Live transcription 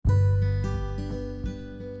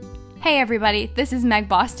Hey everybody, this is Meg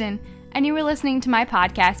Boston, and you were listening to my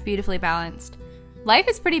podcast, Beautifully Balanced. Life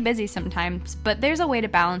is pretty busy sometimes, but there's a way to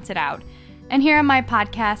balance it out. And here on my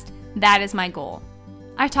podcast, that is my goal.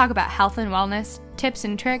 I talk about health and wellness, tips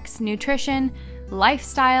and tricks, nutrition,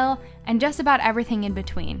 lifestyle, and just about everything in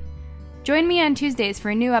between. Join me on Tuesdays for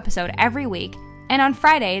a new episode every week, and on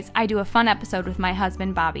Fridays, I do a fun episode with my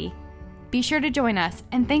husband, Bobby. Be sure to join us,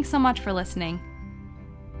 and thanks so much for listening.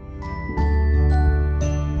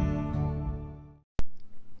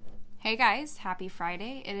 Hey guys, happy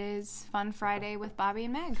Friday. It is Fun Friday with Bobby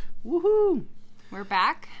and Meg. Woohoo! We're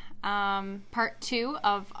back. Part 2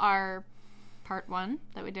 of our part 1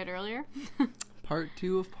 that we did earlier. Part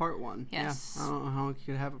 2 of part 1. Yes. Yeah, I don't know how you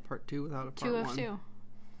could have a part 2 without a part 1. 2 of 2.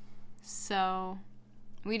 So,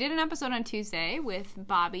 we did an episode on Tuesday with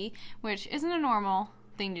Bobby, which isn't a normal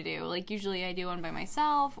thing to do. Like, usually I do one by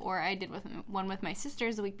myself, or I did one with my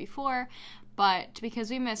sisters the week before. But because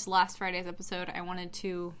we missed last Friday's episode, I wanted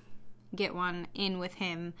to get one in with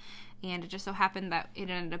him, and it just so happened that it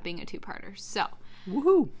ended up being a 2-parter. So,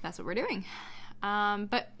 woohoo! That's what we're doing.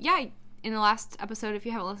 But yeah, in the last episode, if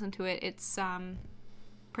you haven't listened to it, it's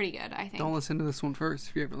pretty good, I think. Don't listen to this one first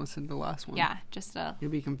if you haven't listened to the last one. Yeah, just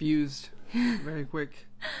you'll be confused very quick.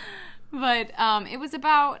 But it was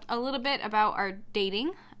about a little bit about our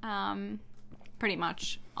dating. Pretty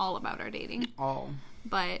much all about our dating. All.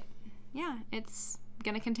 But yeah, it's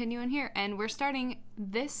gonna continue in here, and we're starting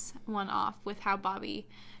this one off with how Bobby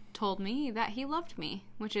told me that he loved me,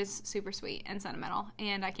 which is super sweet and sentimental,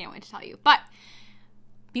 and I can't wait to tell you. But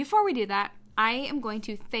before we do that, I am going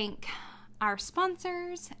to thank our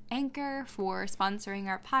sponsors, Anchor, for sponsoring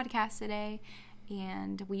our podcast today,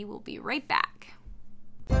 and we will be right back.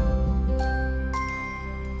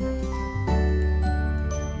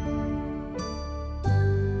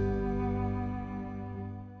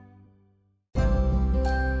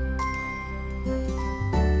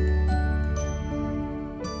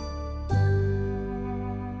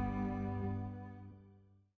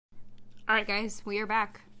 Alright guys, we are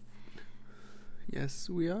back. Yes,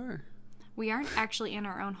 we are. We aren't actually in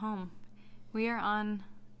our own home. We are on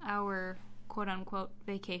our quote-unquote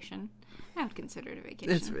vacation. I would consider it a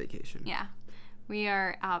vacation. It's a vacation. Yeah. We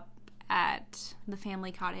are up at the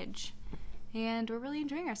family cottage, and we're really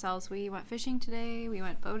enjoying ourselves. We went fishing today. We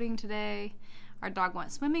went boating today. Our dog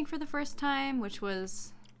went swimming for the first time, which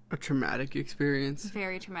was a traumatic experience.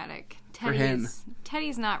 Very traumatic. For him.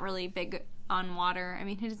 Teddy's not really big on water. I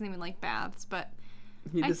mean, he doesn't even like baths, but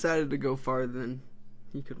he decided to go farther than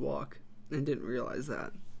he could walk and didn't realize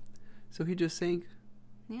that. So he just sank.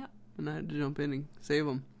 Yep. And I had to jump in and save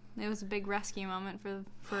him. It was a big rescue moment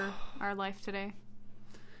for our life today.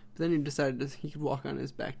 But then he decided he could walk on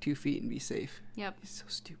his back 2 feet and be safe. Yep. He's so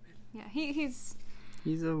stupid. Yeah, he's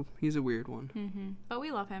a weird one. Mm-hmm. But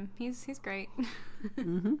we love him. He's great.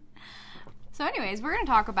 Mm-hmm. So anyways, we're going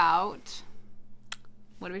to talk about...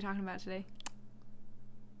 What are we talking about today?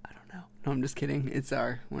 I don't know. No, I'm just kidding. It's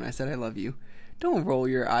when I said I love you. Don't roll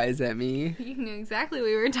your eyes at me. You knew exactly what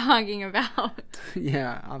we were talking about.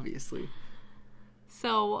 Yeah, obviously.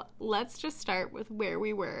 So let's just start with where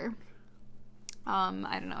we were.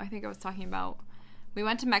 I don't know. I think I was talking about... We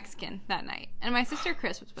went to Mexican that night. And my sister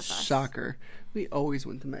Chris was with us. Shocker. We always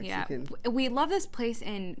went to Mexican. Yeah. We love this place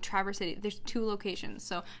in Traverse City. There's 2 locations.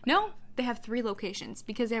 So, no, they have 3 locations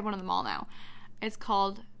because they have one in the mall now. It's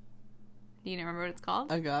called... Do you remember what it's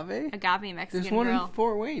called? Agave Mexican There's one Grill. in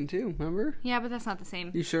Fort Wayne, too. Remember? Yeah, but that's not the same.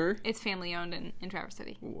 You sure? It's family-owned in Traverse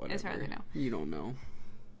City. Whatever. As far as I know. You don't know.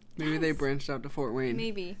 Maybe they branched out to Fort Wayne.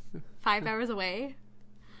 Maybe. 5 hours away.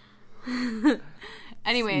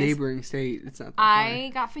 Anyways. Neighboring state. It's not that I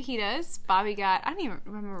got fajitas. Bobby got... I don't even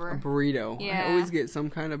remember. A burrito. Yeah. I always get some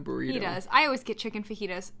kind of burrito. He does. I always get chicken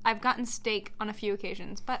fajitas. I've gotten steak on a few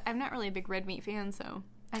occasions, but I'm not really a big red meat fan, so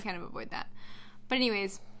I kind of avoid that. But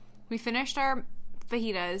anyways, we finished our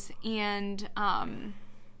fajitas, and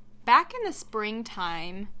back in the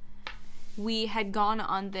springtime, we had gone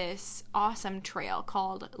on this awesome trail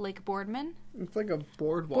called Lake Boardman. It's like a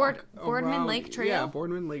boardwalk. Boardman Lake Trail? Yeah,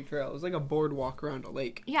 Boardman Lake Trail. It was like a boardwalk around a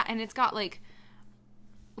lake. Yeah, and it's got like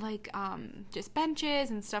just benches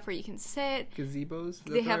and stuff where you can sit. Gazebos? Is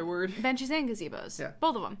that They the have right word? benches and gazebos. Yeah.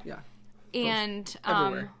 Both of them. Yeah. And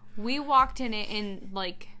everywhere. we walked in it in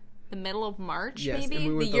like the middle of March, yes, maybe and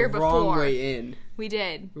we went the year the wrong before. way in. We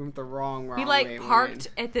did. We went the wrong We way. like parked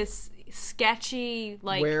at this sketchy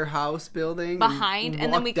like warehouse building behind,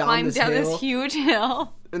 and then we climbed down this huge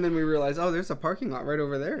hill. And then we realized, oh, there's a parking lot right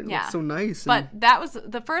over there. It looks so nice. But that was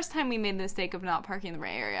the first time we made the mistake of not parking in the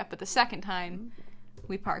right area. But the second time,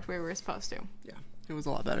 we parked where we were supposed to. Yeah, it was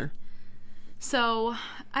a lot better. So,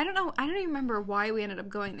 I don't know. I don't even remember why we ended up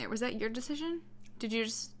going there. Was that your decision? Did you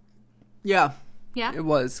just... Yeah. Yeah? It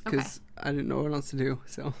was, because I didn't know what else to do,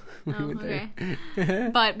 so we went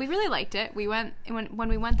there. But we really liked it. We went... When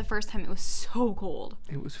we went the first time, it was so cold.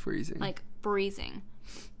 It was freezing. Like, freezing.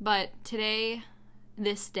 But today,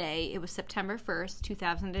 this day, it was September 1st,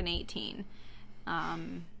 2018.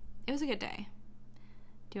 It was a good day.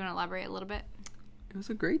 Do you want to elaborate a little bit? It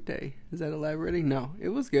was a great day. Is that elaborating? No, it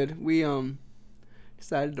was good. We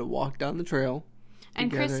decided to walk down the trail and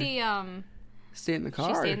together. Chrissy stayed in the car.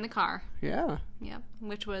 She stayed in the car. Yeah. Yep.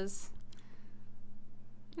 Which was...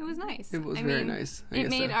 It was nice. It was very nice. It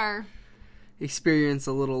made our... experience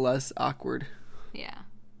a little less awkward. Yeah.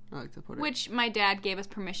 I like to put it. Which my dad gave us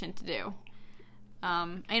permission to do.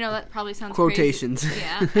 I know that probably sounds quotations. Crazy.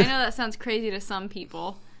 Yeah. I know that sounds crazy to some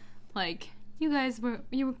people. Like... You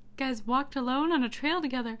guys walked alone on a trail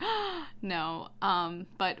together. No,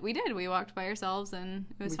 but we did. We walked by ourselves, and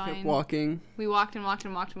it was fine. We kept walking. We walked and walked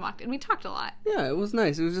and walked and walked, and we talked a lot. Yeah, it was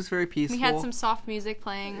nice. It was just very peaceful. We had some soft music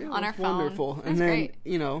playing on our phone. Wonderful. And then, great.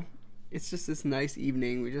 It's just this nice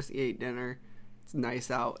evening. We just ate dinner. It's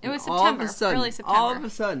nice out. It was September. Early September. All of a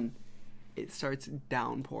sudden, it starts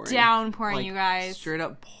downpouring. Like, you guys. Straight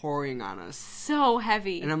up pouring on us. So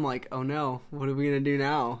heavy. And I'm like, oh no, what are we going to do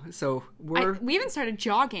now? So we even started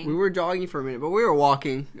jogging. We were jogging for a minute, but we were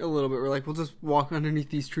walking a little bit. We're like, we'll just walk underneath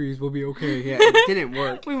these trees. We'll be okay. Yeah, it didn't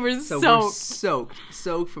work. We were soaked from head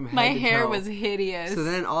to toe. My hair was hideous. So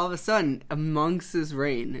then all of a sudden, amongst this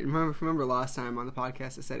rain, and remember last time on the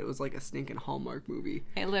podcast I said it was like a stinking Hallmark movie.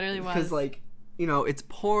 It literally was. Because it's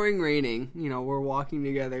pouring, raining. We're walking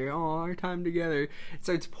together. Oh, our time together. It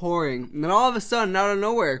starts pouring. And then all of a sudden, out of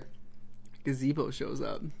nowhere, gazebo shows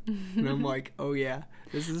up. And I'm like, oh yeah,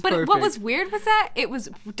 this is perfect. But what was weird was that it was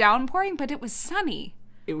downpouring, but it was sunny.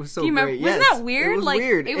 It was so great. Wasn't that weird? It was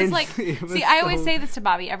weird. It was I always say this to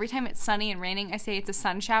Bobby. Every time it's sunny and raining, I say it's a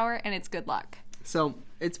sun shower and it's good luck. So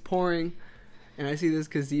it's pouring. And I see this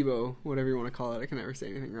gazebo, whatever you want to call it. I can never say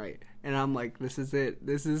anything right. And I'm like, this is it.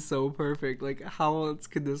 This is so perfect. Like, how else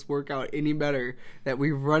could this work out any better? That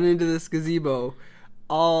we run into this gazebo,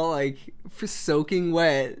 all, soaking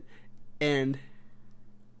wet. And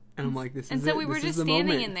I'm like, this is it. And so we were just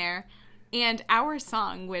standing in there. And our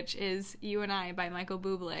song, which is You and I by Michael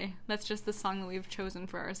Bublé, that's just the song that we've chosen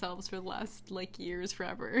for ourselves for the last, years,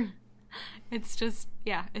 forever. It's just,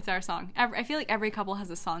 it's our song. I feel like every couple has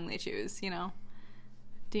a song they choose, Do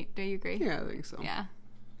you agree? Yeah, I think so. Yeah.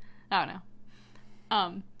 I don't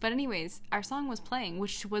know. But anyways, our song was playing,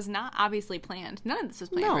 which was not obviously planned. None of this was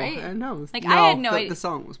planned, right? No. I had no idea. The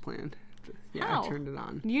song was planned. Yeah, How? I turned it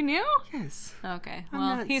on. You knew? Yes. Okay.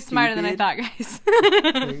 Well, he's smarter than I thought, guys.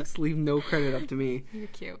 Thanks. Leave no credit up to me. You're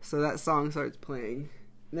cute. So that song starts playing.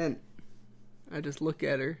 And then I just look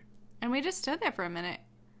at her. And we just stood there for a minute.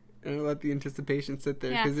 And I let the anticipation sit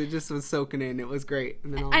there because it just was soaking in. It was great.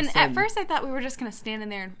 And then at first I thought we were just going to stand in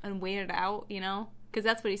there and wait it out, Because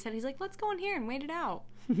that's what he said. He's like, let's go in here and wait it out.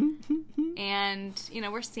 And,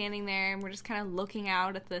 we're standing there and we're just kind of looking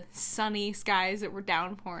out at the sunny skies that were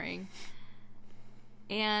downpouring.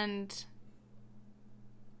 And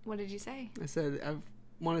what did you say? I said, I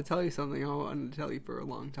want to tell you something I wanted to tell you for a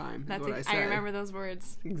long time. That's what I said. I remember those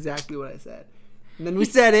words. Exactly what I said. And then we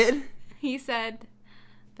said it. He said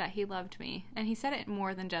that he loved me. And he said it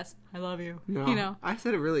more than just, I love you. No, I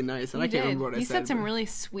said it really nice. And I can't remember what I said. You said some really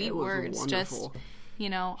sweet words. Wonderful.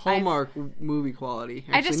 Just, Hallmark movie quality.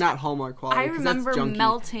 Actually, not Hallmark quality. I remember that's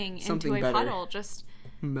melting Something into a better. puddle. Just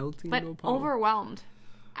melting into a puddle. Overwhelmed.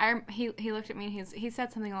 He looked at me and he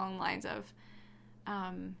said something along the lines of,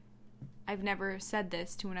 I've never said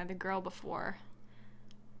this to another girl before,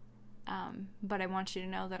 but I want you to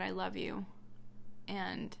know that I love you.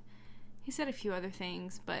 And he said a few other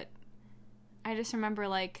things, but I just remember,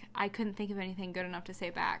 I couldn't think of anything good enough to say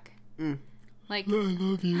back. I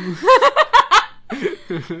love you.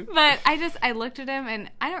 But I looked at him, and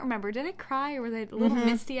I don't remember. Did I cry, or was I a little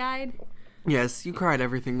misty-eyed? Yes, you cried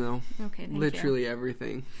everything, though. Okay, thank you. Literally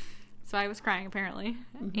everything. So I was crying, apparently.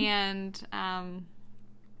 And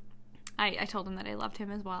I told him that I loved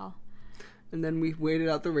him as well. And then we waited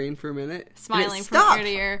out the rain for a minute. Smiling from ear to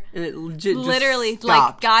ear. And it legit literally, just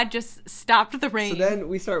stopped. God just stopped the rain. So then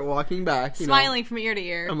we start walking back. Smiling from ear to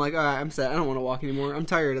ear. I'm like, all right, I'm set. I don't want to walk anymore. I'm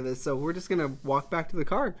tired of this. So we're just going to walk back to the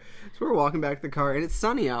car. So we're walking back to the car, and it's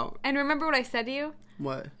sunny out. And remember what I said to you?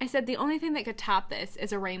 What? I said the only thing that could top this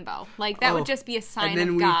is a rainbow. That would just be a sign of God.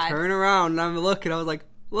 And then we turn around, and I'm looking. I was like,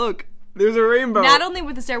 look. There's a rainbow. Not only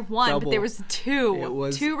was there one, Double. but there was two. It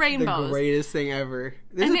was two rainbows. The greatest thing ever.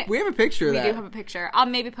 We have a picture of that. We do have a picture. I'll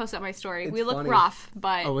maybe post up my story. It's we look funny. rough,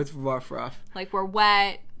 but... Oh, it's rough. We're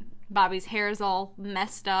wet. Bobby's hair is all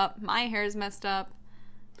messed up. My hair is messed up.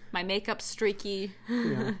 My makeup's streaky.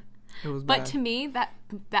 Yeah. It was But bad. to me,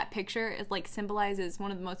 that picture is like symbolizes one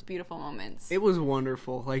of the most beautiful moments. It was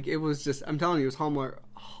wonderful. Like, it was just, I'm telling you, it was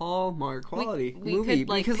Hallmark quality We movie. could,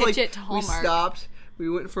 like, because, pitch like, it to we Hallmark. stopped, we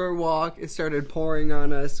went for a walk, it started pouring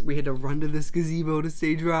on us, we had to run to this gazebo to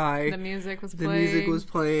stay dry. The music was The playing. music was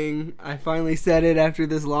playing. I finally said it after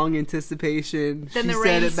this long anticipation. Then she the said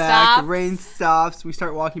rain it back. stops. The rain stops. We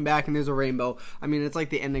start walking back, and there's a rainbow. I mean, it's like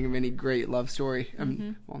the ending of any great love story.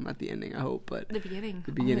 Well, not the ending, I hope, but The beginning.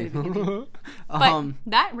 the beginning. Only the beginning. But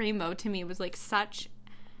that rainbow to me was like such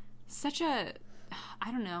a,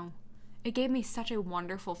 I don't know. It gave me such a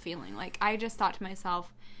wonderful feeling. Like, I just thought to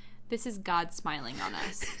myself, this is God smiling on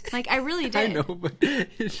us. Like, I really did. I know, but it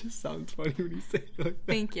just sounds funny when you say it like that.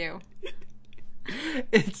 Thank you.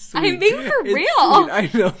 It's sweet. I'm being for It's real. sweet. I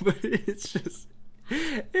know, but it's just...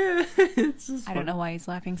 Yeah, it's just I don't know why he's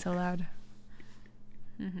laughing so loud.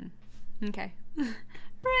 Okay.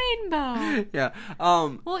 Rainbow. Yeah.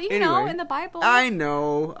 Well, you know, anyway. in the Bible, I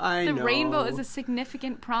know. the rainbow is a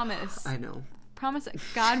significant promise. I know. Promise that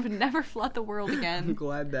God would never flood the world I'm again.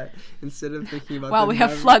 glad that instead of thinking about Well, the we have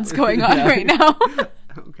never- floods going on Yeah. right now.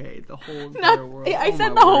 Okay, the whole entire Not, world. I Oh, said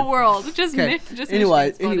my the whole word. world. Just Okay. just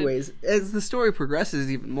Anyways, Michigan's anyways, as the story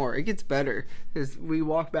progresses even more, it gets better. As we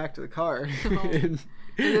walk back to the car, and,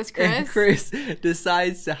 Is this and Chris? Chris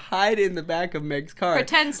decides to hide in the back of Meg's car.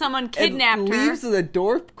 Pretend someone and kidnapped her. leaves the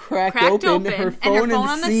door cracked Cracked open, open, her and her phone, phone in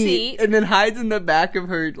on the the seat, seat. and then hides in the back of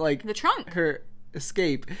her, like, The trunk. her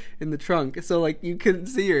escape in the trunk. So, like, you couldn't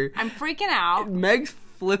see her. I'm freaking out. Meg's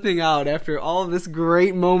flipping out after all of this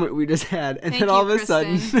great moment we just had, and Thank then all you, of a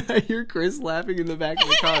sudden Kristen. I hear Chris laughing in the back of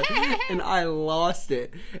the car, and I lost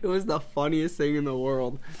it. It was the funniest thing in the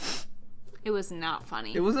world. It was not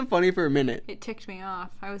funny. It wasn't funny for a minute. It ticked me off.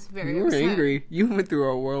 I was very You were upset. angry. You went through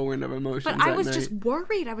a whirlwind of emotions. But I that was night. just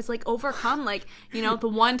worried. I was like overcome. Like, you know, the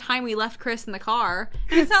one time we left Chris in the car.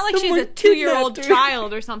 And it's not like she's a Someone 2-year-old kidnapped her.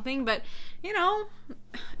 child or something, but, you know,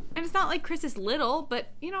 and it's not like Chris is little, but,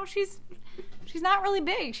 you know, she's not really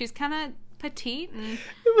big. She's kind of petite, and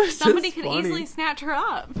It was somebody just could funny. easily snatch her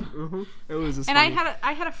up. Mhm. It was just And funny.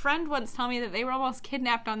 I had a friend once tell me that they were almost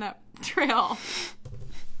kidnapped on that trail.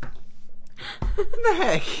 What the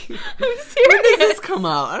heck? I'm When did serious. this come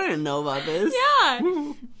out? I didn't know about this.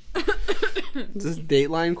 Yeah. Is this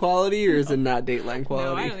Dateline quality or is it not Dateline quality?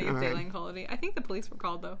 No, I don't think it's Alright. Dateline quality. I think the police were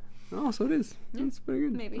called, though. Oh, so it is. That's pretty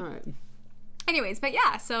good. Maybe. All right. Anyways, but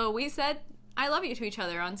yeah, so we said I love you to each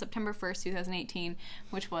other on September 1st, 2018,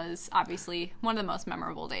 which was obviously one of the most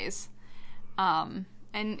memorable days. And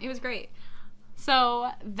it was great. So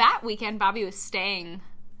that weekend, Bobby was staying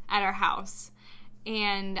at our house,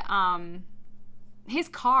 and his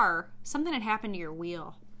car, something had happened to your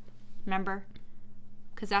wheel. Remember?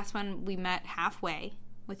 Because that's when we met halfway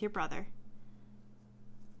with your brother.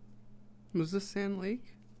 Was this Sand Lake?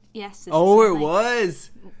 Yes. this Oh, is it like-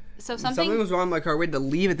 was. So Something was wrong with my car. We had to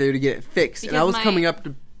leave it there to get it fixed, and I Because was coming up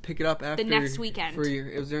to pick it up after next weekend.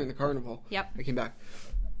 It was during the carnival. Yep. I came back.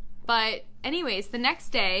 But anyways, the next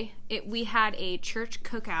day, we had a church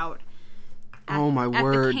cookout. Oh my at the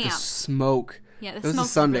word! The camp. smoke. Yeah, the It was a smoke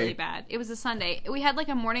was Sunday. really bad. It was a Sunday. We had like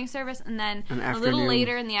a morning service, and then An a little afternoon.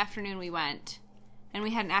 later in the afternoon we went, and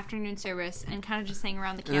we had an afternoon service and kind of just sang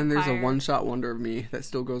around the And campfire. then there's a one-shot wonder of me that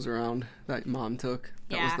still goes around that Mom took.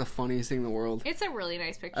 That Yeah. was the funniest thing in the world. It's a really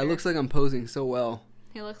nice picture. It looks like I'm posing so well.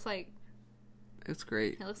 He looks like It's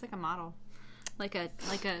great. a model, like a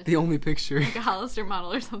The only picture. like a Hollister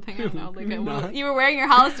model or something. I don't know. Like Not. you were wearing your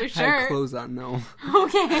Hollister I had shirt. clothes on, no.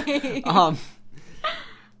 Okay.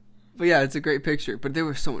 But yeah, it's a great picture. But there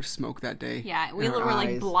was so much smoke that day. Yeah, we in were our like eyes.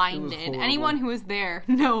 It was blinded. horrible. Anyone who was there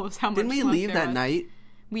knows how much. Didn't we smoke leave there that was. night?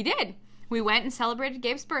 We did. We went and celebrated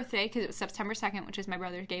Gabe's birthday because it was September 2nd, which is my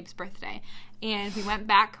brother Gabe's birthday. And we went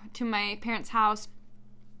back to my parents' house.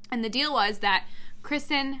 And the deal was that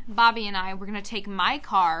Kristen, Bobby, and I were going to take my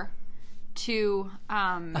car to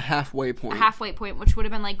A halfway point. a halfway point, which would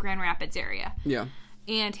have been like Grand Rapids area. Yeah.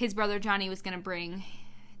 And his brother Johnny was going to bring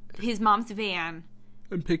his mom's van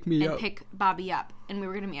And pick me and up. pick Bobby up. And we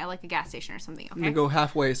were going to meet at like a gas station or something, I'm okay? gonna go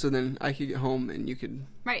halfway so then I could get home and you could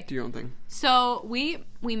Right. do your own thing. So we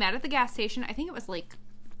met at the gas station. I think it was like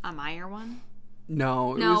a Meyer one.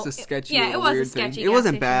 No, it No, was a sketchy, yeah, it little was a weird sketchy thing. It gas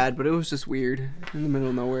wasn't station. bad, but it was just weird in the middle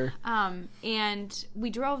of nowhere. And we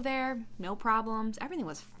drove there, no problems. Everything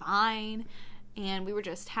was fine. And we were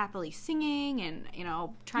just happily singing and, you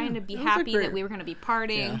know, trying to be it was a happy great- that we were going to be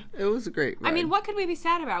partying. Yeah, it was a great ride. I mean, what could we be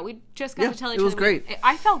sad about? We just got Yeah, to tell each it other. was great.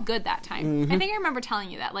 I felt good that time. Mhm. I think I remember telling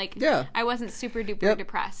you that. Like, Yeah. I wasn't super duper Yep.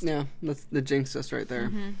 depressed. Yeah, that's the jinx us right there.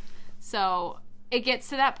 So it gets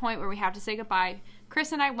to that point where we have to say goodbye.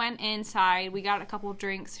 Chris and I went inside. We got a couple of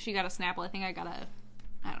drinks. She got a Snapple. I think I got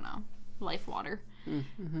I don't know, Life water.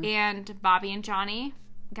 Mm-hmm. And Bobby and Johnny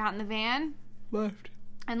got in the van. Left.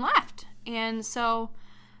 And so,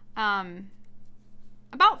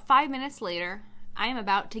 about 5 minutes later, I am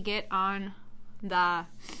about to get on the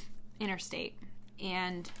interstate.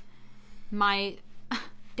 And my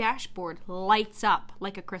dashboard lights up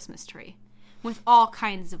like a Christmas tree with all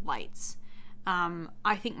kinds of lights.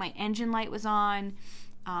 I think my engine light was on.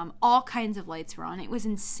 All kinds of lights were on. It was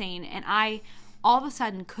insane. And I all of a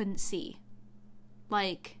sudden couldn't see.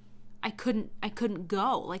 Like, I couldn't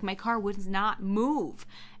go. Like, my car would not move.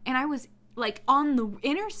 And I was, like, on the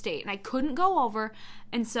interstate, and I couldn't go over.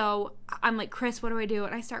 And so I'm like, Chris, what do I do?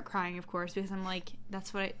 And I start crying, of course, because I'm like,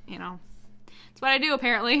 that's what I do,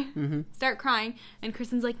 apparently. Mm-hmm. Start crying. And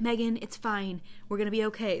Kristen's like, Megan, it's fine. We're going to be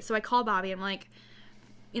okay. So I call Bobby. I'm like,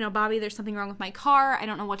 Bobby, there's something wrong with my car. I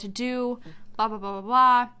don't know what to do. Blah, blah, blah, blah,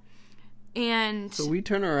 blah. And so we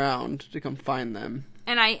turn around to come find them.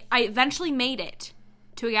 And I eventually made it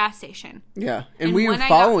to a gas station. Yeah. And we were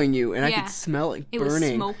following you, and yeah, I could smell it burning. It was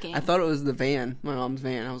smoking. I thought it was the van, my mom's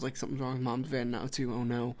van. I was like, something's wrong with mom's van now, too. Oh,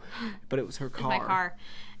 no. But it was her car. It was my car.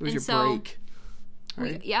 It was your brake.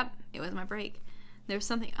 Right? Yep. It was my brake. There was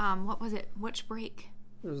something, what was it? Which brake?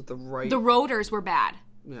 It was the right. The rotors were bad.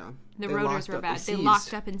 Yeah. The rotors were bad. They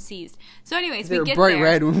locked up and seized. So anyways, we get there. They were bright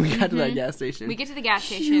red when we got to that gas station. We get to the gas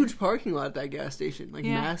station. Huge parking lot at that gas station. Like,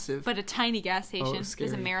 massive. But a tiny gas station. Oh, it was scary.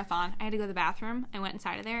 It was a marathon. I had to go to the bathroom. I went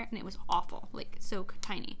inside of there, and it was awful. Like, so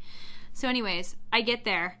tiny. So anyways, I get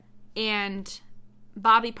there, and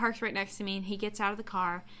Bobby parks right next to me, and he gets out of the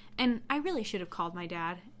car. And I really should have called my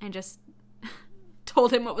dad and just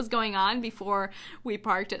told him what was going on before we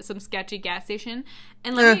parked at some sketchy gas station.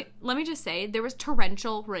 And let me just say, there was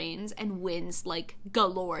torrential rains and winds like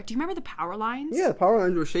galore. Do you remember the power lines? Yeah, the power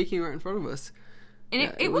lines were shaking right in front of us.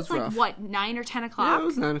 And it was like, what, 9 or 10 o'clock? Yeah, it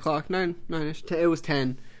was 9 o'clock. 9-ish. It was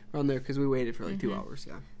 10 around there because we waited for like 2 hours,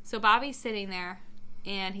 yeah. So Bobby's sitting there,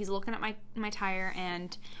 and he's looking at my tire,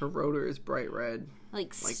 and her rotor is bright red.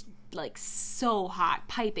 Like so hot,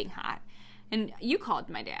 piping hot. And you called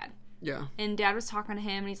my dad. Yeah. And Dad was talking to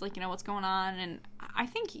him, and he's like, what's going on? And I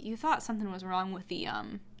think you thought something was wrong with the, I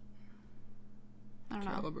don't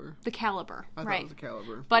know. Caliber. The caliber, I thought it was the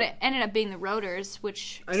caliber. But it ended up being the rotors,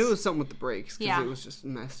 which... I knew it was something with the brakes, because it was just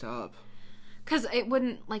messed up. Because it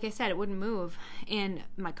wouldn't, like I said, it wouldn't move. And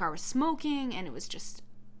my car was smoking, and it was just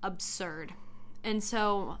absurd. And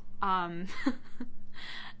so, I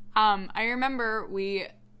remember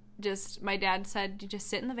my dad said, you just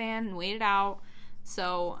sit in the van and wait it out.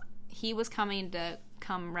 So he was coming to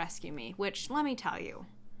come rescue me, which, let me tell you,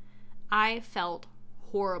 I felt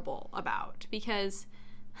horrible about, because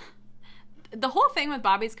the whole thing with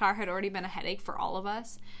Bobby's car had already been a headache for all of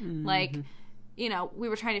us. Mm-hmm. Like, we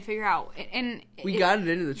were trying to figure out, and we got it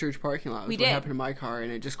into the church parking lot. We did. What happened to my car, and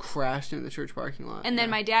it just crashed into the church parking lot. And then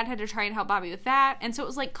my dad had to try and help Bobby with that, and so it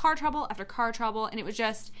was like car trouble after car trouble, and it was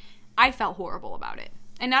just, I felt horrible about it.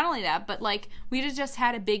 And not only that, but like, we just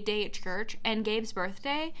had a big day at church and Gabe's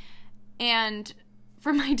birthday, and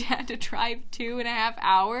for my dad to drive 2.5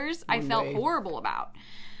 hours, I felt horrible about.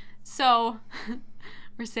 So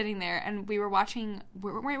we're sitting there, and we were watching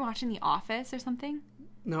The Office or something.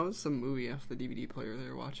 No, it was some movie off the DVD player they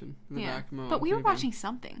were watching in the back. But we were watching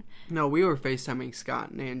something. No, we were FaceTiming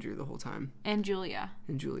Scott and Andrew the whole time. And Julia.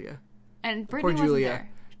 And Brittany wasn't there.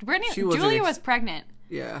 Julia was pregnant.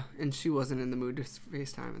 Yeah, and she wasn't in the mood to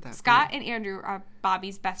FaceTime at that Scott point. and Andrew are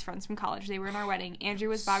Bobby's best friends from college. They were in our wedding. Andrew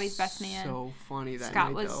was Bobby's best man. So funny that Scott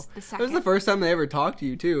night, was though. the second. It was the first time they ever talked to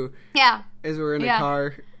you, too. Yeah. As we were in a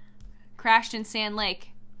car. Crashed in Sand Lake.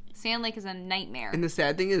 Sand Lake is a nightmare. And the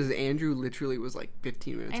sad thing is, Andrew literally was like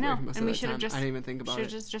 15 minutes away from us at that time. I didn't even think about it.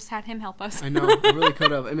 Should have just had him help us. I know. I really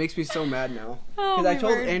could have. It makes me so mad now. Because I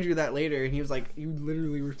told word. Andrew that later, and he was like, you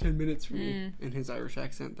literally were 10 minutes from me, in his Irish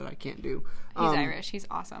accent that I can't do. He's Irish. He's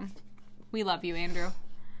awesome. We love you, Andrew.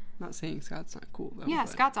 Not saying Scott's not cool, though. Yeah,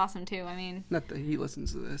 Scott's awesome, too. I mean... Not that he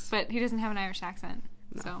listens to this. But he doesn't have an Irish accent.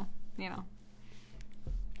 No. So,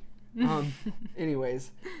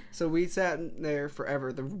 Anyways, so we sat there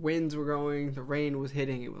forever. The winds were going, the rain was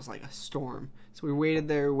hitting. It was like a storm. So we waited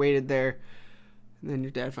there, and then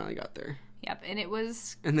your dad finally got there. Yep, and it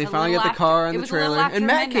was... And they finally got the car and the trailer. And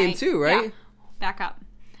Matt came too, right? Yeah. Back up.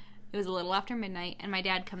 It was a little after midnight, and my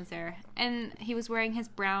dad comes there, and he was wearing his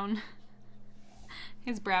brown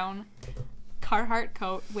Carhartt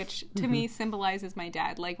coat, which to me symbolizes my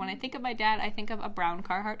dad. Like, when I think of my dad, I think of a brown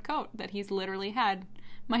Carhartt coat that he's literally had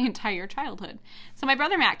my entire childhood. So my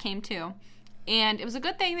brother Matt came too, and it was a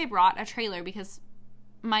good thing they brought a trailer, because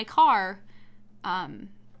my car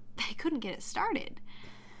I couldn't get it started.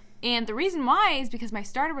 And the reason why is because my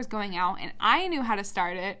starter was going out, and I knew how to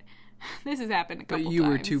start it. This has happened a couple times. But you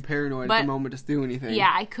were too paranoid at the moment to do anything.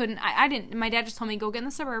 Yeah, I couldn't. I didn't. My dad just told me, go get in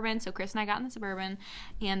the Suburban. So Chris and I got in the Suburban,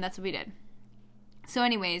 and that's what we did. So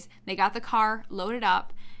anyways, they got the car loaded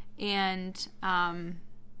up, and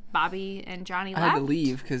Bobby and Johnny left. I had to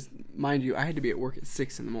leave because, mind you, I had to be at work at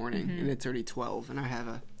 6 in the morning, and it's already 12, and I have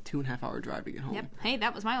a 2.5-hour drive to get home. Yep. Hey,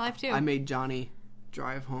 that was my life, too. I made Johnny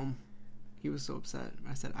drive home. He was so upset.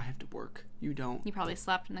 I said, I have to work. You don't. You probably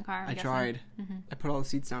slept in the car. I tried. I put all the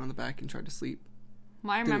seats down in the back and tried to sleep.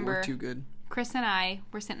 Well, I remember Didn't work too good. Chris and I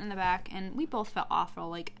were sitting in the back, and we both felt awful.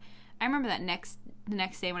 Like, I remember the next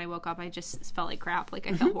day when I woke up, I just felt like crap. Like,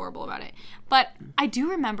 I felt horrible about it. But I do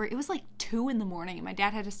remember it was like 2 in the morning, and my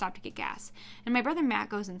dad had to stop to get gas. And my brother Matt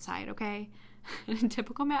goes inside, okay? And in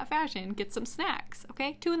typical Matt fashion, gets some snacks,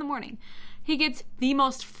 okay? 2 in the morning. He gets the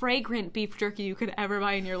most fragrant beef jerky you could ever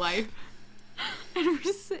buy in your life. And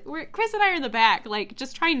Chris and I are in the back, like,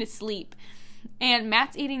 just trying to sleep. And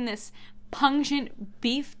Matt's eating this pungent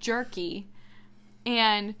beef jerky.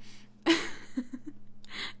 And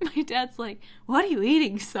my dad's like, what are you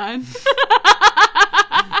eating, son?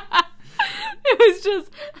 I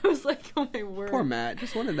was like, oh my word. Poor Matt.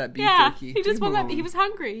 Just wanted that beef jerky. He just wanted that. He was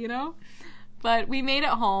hungry, you know? But we made it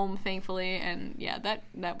home, thankfully, and yeah, that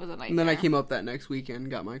was a nightmare. And then I came up that next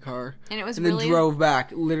weekend, got my car, and it was then drove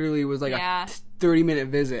back. Literally, it was like a 30-minute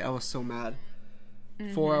visit. I was so mad.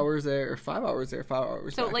 4 hours there, or 5 hours there, 5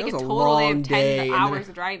 hours so back. Like that was a total long of 10 day, hours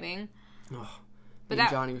of driving. Oh, but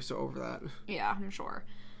Johnny was so over that. Yeah, I'm sure.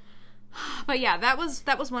 But yeah, that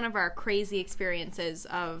was one of our crazy experiences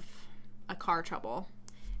of a car trouble.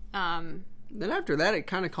 Then after that, it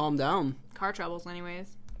kind of calmed down. Car troubles,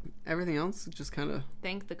 anyways. Everything else just kind of...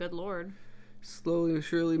 Thank the good Lord. Slowly but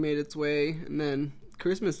surely made its way. And then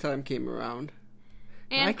Christmas time came around.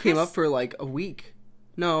 And I came up for like a week.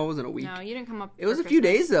 No, it wasn't a week. No, you didn't come up It was a few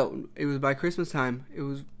days, though. It was by Christmas time. It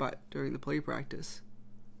was during the play practice.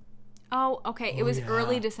 Oh, okay. It was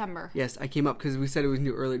early December. Yes, I came up because we said it was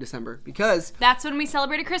new early December. Because... That's when we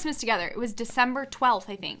celebrated Christmas together. It was December 12th,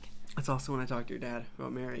 I think. That's also when I talked to your dad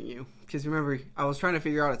about marrying you. Because remember, I was trying to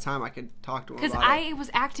figure out a time I could talk to him about it. Because I was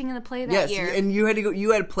acting in the play that year. Yes, and you had to go.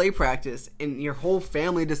 You had play practice, and your whole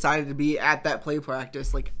family decided to be at that play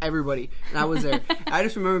practice, like everybody. And I was there. I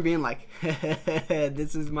just remember being like,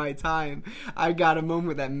 "This is my time." I got a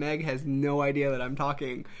moment that Meg has no idea that I'm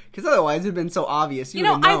talking. Because otherwise, it'd been so obvious. You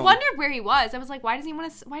know, I wondered where he was. I was like, why doesn't he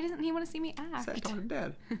want to see me act? So I told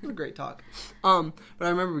Dad. It was a great talk. But I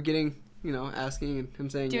remember getting. Asking and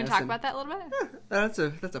him saying yes. Do you want to talk about that a little bit? Yeah,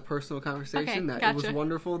 that's a personal conversation that gotcha. It was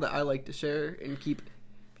wonderful that I like to share and keep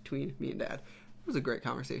between me and Dad. It was a great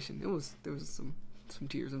conversation. There was some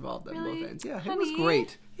tears involved on both ends. Yeah, Honey? It was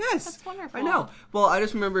great. Yes. That's wonderful. I know. Well, I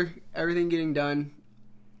just remember everything getting done.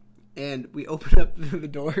 And we open up the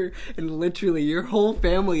door, and literally your whole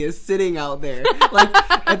family is sitting out there, like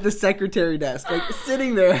at the secretary desk, like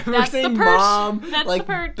sitting there. We're saying Mom, like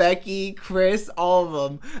Becky, Chris, all of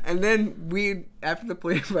them. And then after the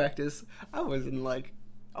play practice, I wasn't like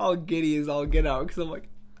all giddy as all get out because I'm like,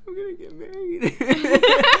 I'm gonna get married.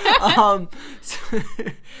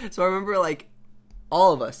 So I remember like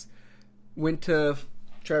all of us went to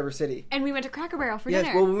Traverse City. And we went to Cracker Barrel for dinner.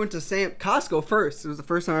 Yes, well, we went to Costco first. It was the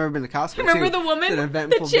first time I've ever been to Costco. Remember the woman?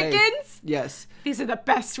 The chickens? Day. Yes. These are the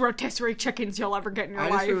best rotisserie chickens you'll ever get in your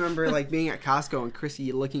life. I just remember like being at Costco and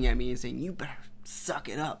Chrissy looking at me and saying, you better suck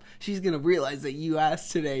it up. She's going to realize that you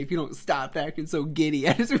asked today if you don't stop acting so giddy.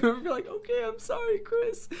 I just remember like, okay, I'm sorry,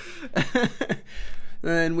 Chris.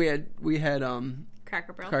 Then we had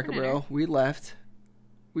Cracker Barrel. We left.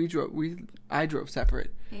 I drove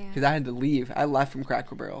separate. Yeah. Because I had to leave. I left from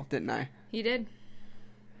Cracker Barrel, didn't I? You did.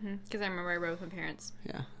 Because I remember I rode with my parents.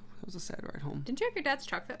 Yeah. That was a sad ride home. Didn't you have your dad's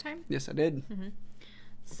truck that time? Yes, I did. Mm-hmm.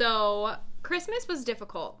 So, Christmas was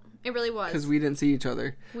difficult. It really was. Because we didn't see each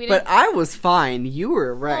other. But I was fine. You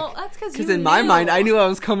were a wreck. Well, that's because in my mind, I knew I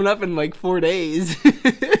was coming up in like 4 days.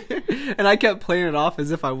 And I kept playing it off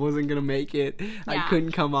as if I wasn't going to make it. Yeah. I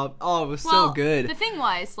couldn't come up. Oh, it was so good. The thing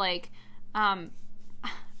was, like,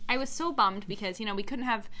 I was so bummed because,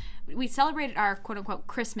 we celebrated our quote-unquote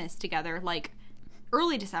Christmas together, like,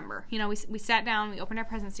 early December. We sat down, we opened our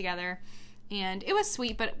presents together, and it was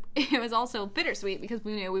sweet, but it was also bittersweet because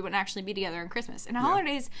we knew we wouldn't actually be together on Christmas. And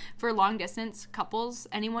holidays for long-distance couples,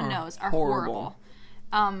 anyone knows, are horrible.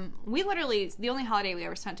 We literally, the only holiday we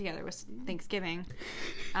ever spent together was Thanksgiving.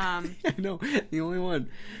 I know, the only one.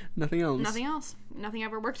 Nothing else. Nothing else. Nothing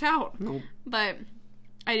ever worked out. Nope. But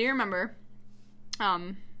I do remember,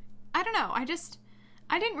 I don't know,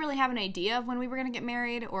 I didn't really have an idea of when we were going to get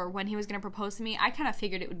married or when he was going to propose to me. I kind of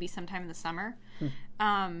figured it would be sometime in the summer.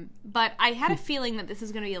 But I had a feeling that this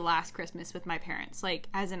is going to be the last Christmas with my parents, like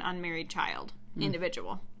as an unmarried child,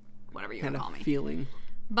 individual, whatever you want to call me. Feeling.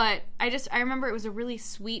 But I remember it was a really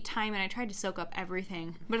sweet time, and I tried to soak up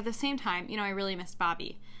everything. But at the same time, I really missed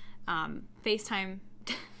Bobby. FaceTime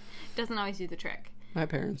doesn't always do the trick. My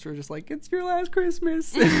parents were just like, it's your last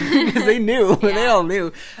Christmas. Because they knew. Yeah. They all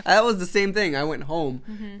knew. That was the same thing. I went home.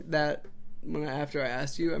 After I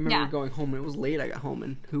asked you, I remember going home, and it was late. I got home,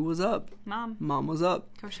 and who was up? Mom was up.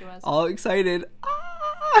 Of course she was. All excited.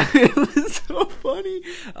 It was so funny.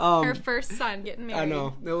 Her first son getting married. I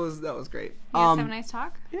know. That was great. You guys have a nice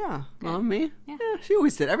talk? Yeah. Me? Yeah. She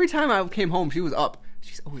always did. Every time I came home, she was up.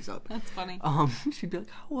 She's always up. That's funny. She'd be like,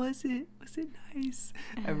 how was it? Was it nice?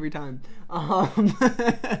 Every time. What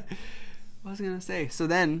was I going to say? So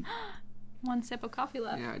then... One sip of coffee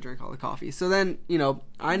left. Yeah, I drank all the coffee. So then,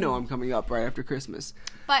 I know I'm coming up right after Christmas.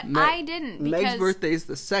 But I didn't because... Meg's birthday's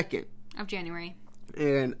the 2nd. Of January.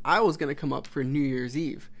 And I was going to come up for New Year's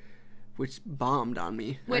Eve, which bombed on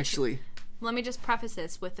me, actually. Let me just preface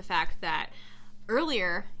this with the fact that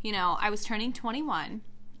earlier, I was turning 21...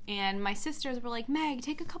 And my sisters were like, Meg,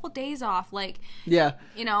 take a couple days off. Yeah.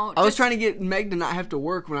 I was trying to get Meg to not have to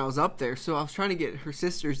work when I was up there. So I was trying to get her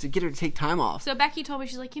sisters to get her to take time off. So Becky told me,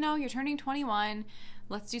 she's like, you're turning 21.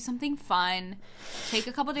 Let's do something fun. Take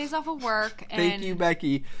a couple days off of work. And, thank you,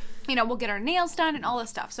 Becky. We'll get our nails done and all this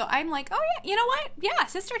stuff. So I'm like, oh, yeah, you know what? Yeah,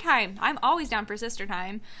 sister time. I'm always down for sister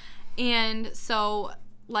time. And so,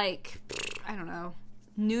 I don't know,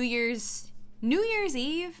 New Year's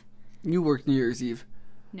Eve? You worked New Year's Eve.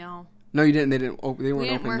 No, you didn't. They weren't open.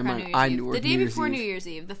 Work on New Year's Eve. The day before Eve. New Year's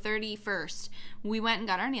Eve, the 31st, we went and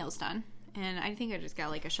got our nails done. And I think I just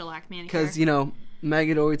got a shellac manicure. Because, Meg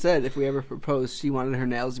had always said if we ever proposed, she wanted her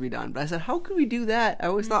nails to be done. But I said, how could we do that? I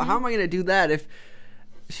always thought, how am I going to do that if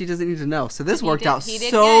she doesn't need to know? So this worked out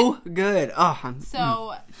so good.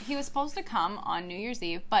 So he was supposed to come on New Year's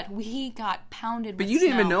Eve, but we got pounded with But you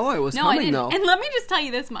didn't even know I was coming, though. And let me just tell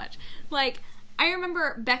you this much. I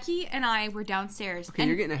remember Becky and I were downstairs. Okay,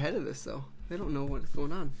 you're getting ahead of this, though. They don't know what's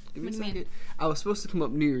going on. Give me a second. I was supposed to come up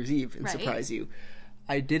New Year's Eve and surprise you.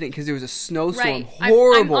 I didn't because there was a snowstorm.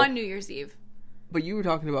 Horrible. I'm on New Year's Eve. But you were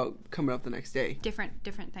talking about coming up the next day. Different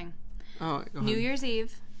thing. Oh, New Year's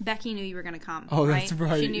Eve, Becky knew you were going to come. Oh, that's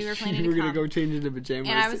right. She knew you were planning to come. You were going to go change into pajamas.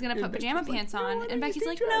 And I was going to put pajama pants on. And Becky's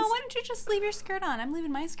like, no, why don't you just leave your skirt on? I'm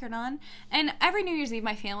leaving my skirt on. And every New Year's Eve,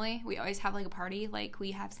 my family, we always have a party.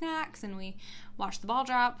 We have snacks and we watch the ball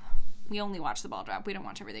drop. We only watch the ball drop. We don't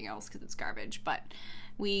watch everything else because it's garbage. But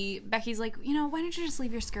Becky's like, why don't you just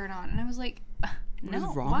leave your skirt on? And I was like, no, what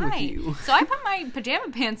is wrong why? with you? So I put my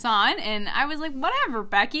pajama pants on and I was like, whatever,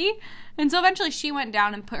 Becky. And so eventually she went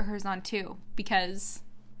down and put hers on too because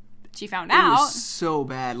she found out. It was so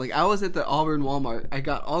bad. I was at the Auburn Walmart. I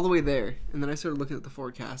got all the way there and then I started looking at the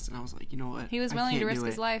forecast and I was like, you know what? He was willing to risk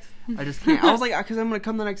his life. I just can't. I was like, because I'm going to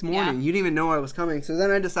come the next morning. Yeah. You didn't even know I was coming. So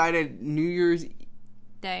then I decided New Year's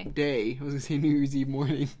Day. I was going to say New Year's Eve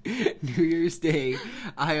morning. New Year's Day.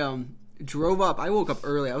 I drove up. I woke up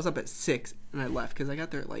early. I was up at 6 and I left because I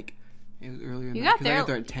got there at it was earlier than that. I got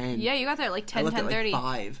there at 10. Yeah, you got there at 10, I left 10:30. At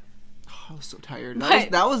 5. Oh, I was so tired.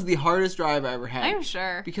 That was the hardest drive I ever had. I'm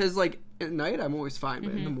sure. Because at night I'm always fine,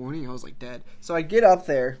 but in the morning I was dead. So I get up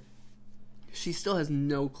there. She still has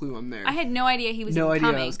no clue I'm there. I had no idea he was coming. No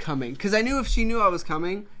idea I was coming. Because I knew if she knew I was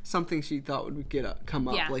coming, something she thought would come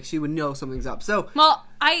up. Yeah. She would know something's up. So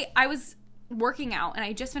I was working out and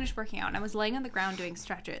I just finished working out and I was laying on the ground doing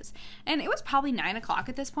stretches and it was probably 9 o'clock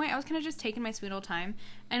at this point. I was kind of just taking my sweet old time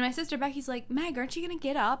and my sister Becky's like, Meg, aren't you gonna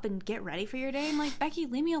get up and get ready for your day? I'm like, Becky,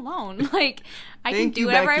 leave me alone. I can do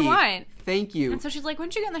whatever Becky. I want. Thank you. And so she's like, why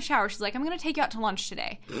don't you get in the shower? She's like, I'm gonna take you out to lunch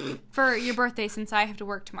today for your birthday since I have to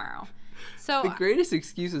work tomorrow. So the greatest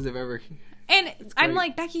excuses I've ever. And I'm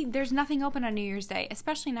like, Becky, there's nothing open on New Year's Day,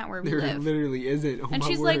 especially not where we live. There literally isn't. Oh, and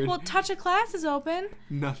she's like, well, Touch of Class is open.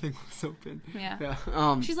 Nothing was open.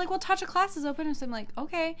 Yeah. She's like, well, Touch of Class is open. And so I'm like,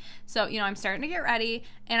 okay. So, I'm starting to get ready,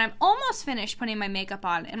 and I'm almost finished putting my makeup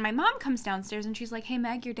on. And my mom comes downstairs, and she's like, hey,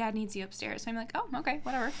 Meg, your dad needs you upstairs. So I'm like, oh, okay,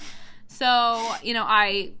 whatever. So,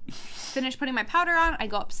 I finish putting my powder on. I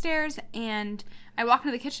go upstairs, and I walk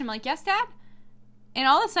into the kitchen. I'm like, yes, Dad? And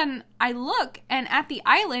all of a sudden, I look, and at the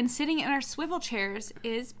island, sitting in our swivel chairs,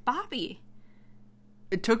 is Bobby.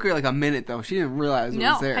 It took her a minute, though. She didn't realize it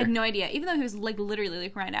was there. No, I had no idea. Even though he was, literally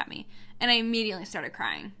looking right at me. And I immediately started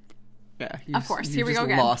crying. Yeah. Of course. Here we go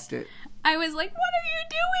again. Lost it. I was like, what are you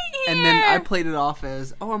doing here? And then I played it off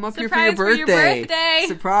as, oh, I'm up Surprise here for your birthday. birthday.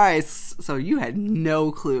 Surprise. So you had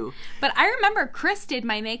no clue. But I remember Chris did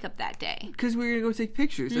my makeup that day. Because we were going to go take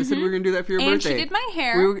pictures. I said we were going to do that for your And birthday. she did my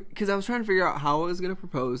hair. Because I was trying to figure out how I was going to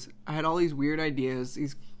propose. I had all these weird ideas,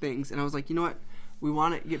 these things. And I was like, you know what? We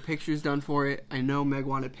want to get pictures done for it. I know Meg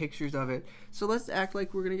wanted pictures of it. So let's act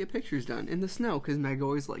like we're going to get pictures done in the snow. Because Meg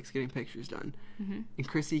always likes getting pictures done. And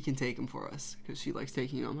Chrissy can take them for us. Because she likes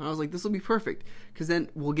taking them. And I was like, this will be perfect. Because then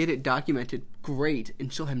we'll get it documented great.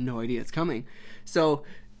 And she'll have no idea it's coming. So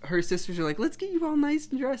her sisters are like, let's get you all nice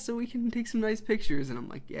and dressed so we can take some nice pictures. And I'm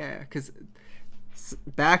like, yeah. Because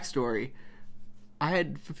backstory, I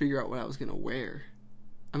had to figure out what I was going to wear.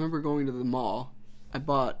 I remember going to the mall. I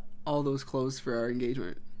bought all those clothes for our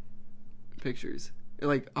engagement pictures,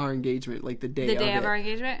 like our engagement, like the day of our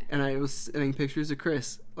engagement. And I was sending pictures of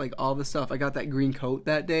Chris, like all the stuff. I got that green coat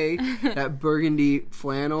that day, that burgundy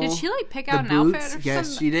flannel. Did she like pick out an boots. outfit or Yes,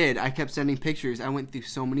 something? she did. I kept sending pictures. I went through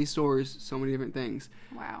so many stores, so many different things.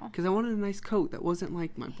 Wow. Because I wanted a nice coat that wasn't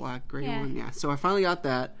like my black gray Yeah. one. Yeah. So I finally got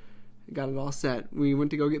that. Got it all set. We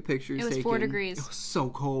went to go get pictures It was taken. 4 degrees. It was so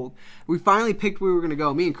cold. We finally picked where we were going to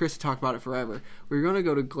go. Me and Chris talked about it forever. We were going to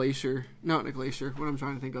go to Glacier. Not a Glacier. What I'm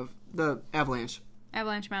trying to think of. The Avalanche.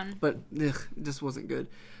 Avalanche Mountain. But it just wasn't good.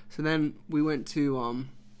 So then we went to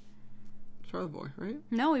Charlevoix, right?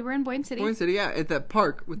 No, we were in Boyne City. Boyne City, yeah. At that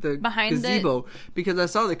park with the Behind the- gazebo. Because I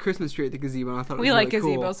saw the Christmas tree at the gazebo and I thought it was We like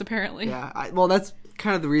really gazebos, cool. apparently. Yeah, well, that's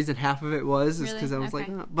kind of the reason half of it was, is Really? because I was like,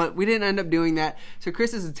 Okay. oh. But we didn't end up doing that. So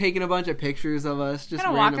Chris is taking a bunch of pictures of us, just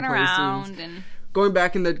Kind of random walking places. around and Going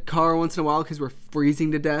back in the car once in a while because we're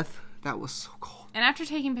freezing to death. That was so cold. after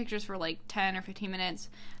taking pictures for like 10 or 15 minutes,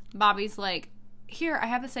 Bobby's like, here, I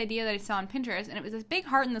have this idea that I saw on Pinterest, and it was this big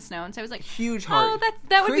heart in the snow, and so I was like, Huge heart. oh,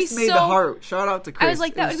 that would be Chris made so... the heart. Shout out to Chris. I was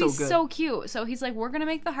like, that would It be was so good. cute. So he's like, we're going to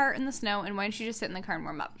make the heart in the snow, and why don't you just sit in the car and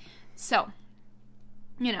warm up? So,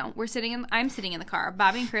 you know, I'm sitting in the car.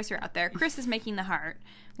 Bobby and Chris are out there. Chris is making the heart,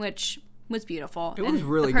 which was beautiful. It and was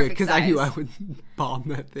really the good perfect because I knew I size. would bomb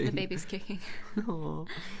that thing. The baby's kicking. Aw.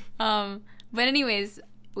 But anyways,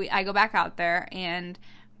 I go back out there, and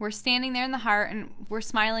we're standing there in the heart, and we're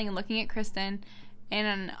smiling and looking at Kristen, and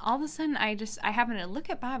then all of a sudden I happen to look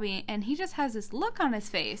at Bobby, and he just has this look on his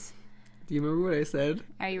face. Do you remember what I said?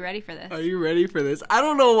 Are you ready for this? Are you ready for this? I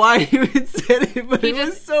don't know why you had said it, but He it was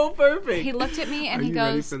just- so perfect. He looked at me and Are he you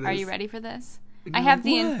ready goes, for "Are you this? ready for this?" And I you're have like,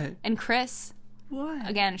 the "What?" and Chris What?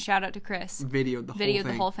 again. Shout out to Chris. Videoed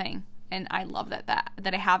the whole thing. And I love that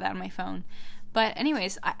I have that on my phone. But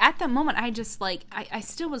anyways, at that moment, I just like I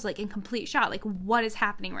still was like in complete shock. Like, what is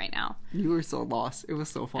happening right now? You were so lost. It was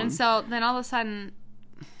so fun. And so then all of a sudden,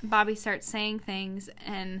 Bobby starts saying things,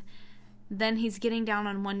 and then he's getting down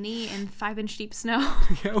on one knee in 5-inch deep snow.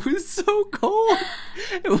 Yeah, it was so cold.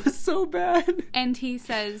 It was so bad. And he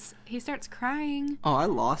starts crying. Oh, I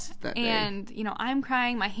lost that day. And, you know, I'm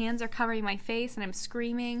crying. My hands are covering my face, and I'm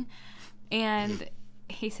screaming. And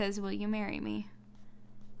he says, will you marry me?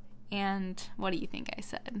 And what do you think I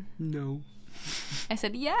said? No. I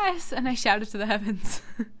said, yes. And I shouted to the heavens.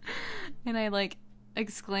 And I, like,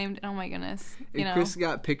 exclaimed, oh, my goodness. You And know. Chris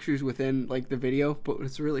got pictures within, like, the video, but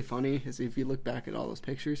what's really funny is if you look back at all those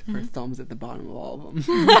pictures, her thumb's at the bottom of all of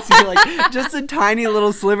them. You see, like, just a tiny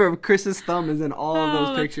little sliver of Chris's thumb is in all of Oh, those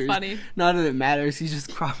that's pictures. funny. Not that it matters. You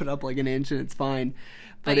just crop it up like an inch and it's fine.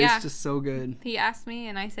 But yeah. it's just so good. He asked me,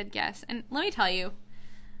 and I said yes. And let me tell you,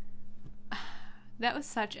 that was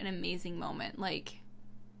such an amazing moment. Like,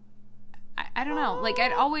 I don't know. Like,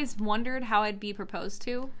 I'd always wondered how I'd be proposed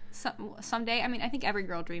to someday. I mean, I think every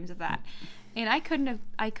girl dreams of that. And I couldn't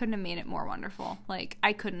have made it more wonderful. Like,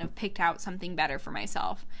 I couldn't have picked out something better for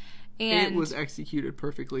myself. And It was executed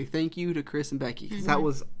perfectly. Thank you to Chris and Becky, because Mm-hmm. that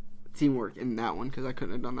was teamwork in that one, because I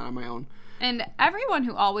couldn't have done that on my own. And everyone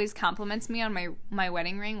who always compliments me on my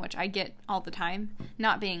wedding ring, which I get all the time,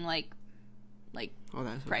 not being like Oh,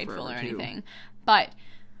 that's prideful or forever, too. anything, but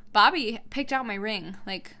Bobby picked out my ring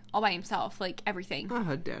like all by himself, like everything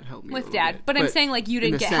Dad helped me a with little Dad. bit. But I'm saying, like, you in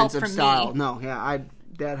didn't the get help sense of from style. me, No, yeah,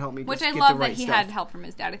 Dad helped me. which just I get love the that right he stuff. had help from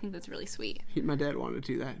his dad. I think that's really sweet. My dad wanted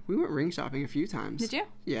to do that. We went ring shopping a few times. Did you?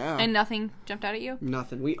 Yeah. And nothing jumped out at you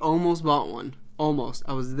Nothing. We almost bought one. Almost.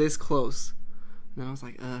 I was this close. And I was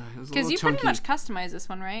like, it was a little because you chunky. pretty much customized this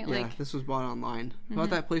one, right? Yeah, Like, this was bought online. I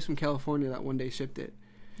bought that place from California that one day shipped it.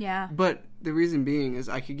 yeah. But the reason being is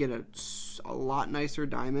I could get a lot nicer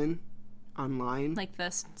diamond online. Like the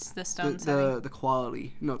stone the setting. the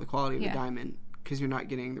quality. No, the quality of Yeah. the diamond. Because you're not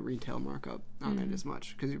getting the retail markup on Mm-hmm. it as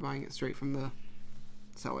much. Because you're buying it straight from the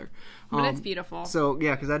seller. But it's beautiful. So,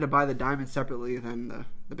 yeah, because I had to buy the diamond separately than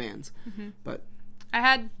the bands. Mm-hmm. But I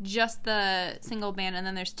had just the single band, and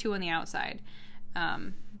then there's 2 on the outside.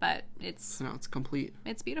 But So now it's complete.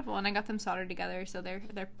 It's beautiful, and I got them soldered together, so they're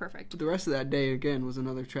perfect. But the rest of that day, again, was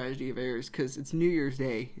another tragedy of Ayers, because it's New Year's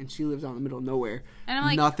Day, and she lives out in the middle of nowhere. And I'm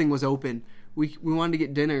like... Nothing was open. We wanted to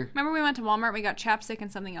get dinner. Remember we went to Walmart, we got chapstick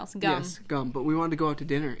and something else, gum. Yes, gum. But we wanted to go out to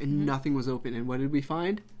dinner, and nothing was open. And what did we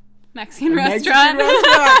find? Mexican restaurant.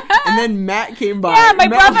 And then Matt came by. Yeah, my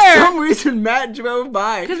brother. For some reason, Matt drove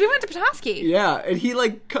by. Because we went to Petoskey. Yeah, and he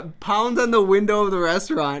pounds on the window of the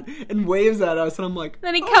restaurant and waves at us, and I'm like,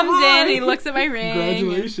 Then he comes in and he looks at my ring.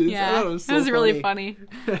 Congratulations. Yeah, it was really funny.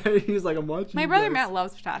 He's like, I'm watching. My brother Matt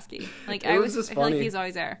loves Petoskey. Like, I feel like he's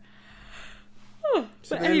always there.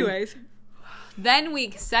 But anyways, then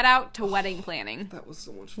we set out to wedding planning. That was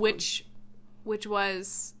so much fun. Which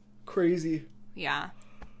was crazy. Yeah.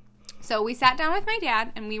 So we sat down with my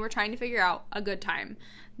dad, and we were trying to figure out a good time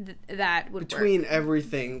that would Between work.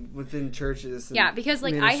 Everything within churches. And because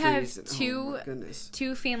like I have and,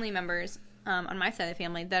 two family members on my side of the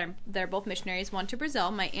family that they're both missionaries. One to Brazil,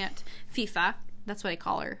 my aunt FIFA. That's what I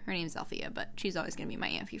call her. Her name's Althea, but she's always going to be my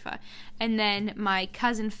Aunt FIFA. And then my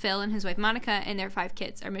cousin Phil and his wife Monica and their 5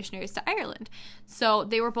 kids are missionaries to Ireland. So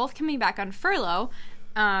they were both coming back on furlough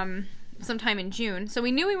sometime in June. So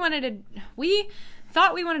we knew we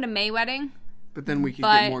thought we wanted a May wedding. But then we could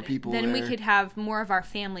get more people then there. we could have more of our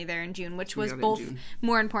family there in June, which was both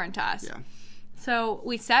more important to us. Yeah. So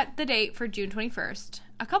we set the date for June 21st,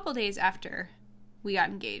 a couple days after we got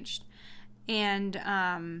engaged. And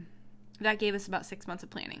that gave us about 6 months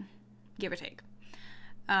of planning, give or take.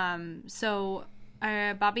 So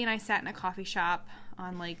Bobby and I sat in a coffee shop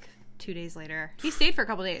on like 2 days later. He stayed for a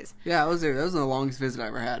couple days. Yeah, I was there. That was the longest visit I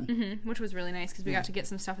ever had. Mm-hmm, which was really nice because we got to get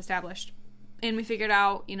some stuff established. And we figured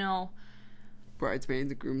out,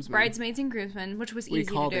 Bridesmaids and groomsmen. Which was easy to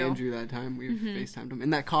do. We called Andrew that time. We FaceTimed him.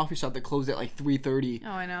 In that coffee shop that closed at like 3:30.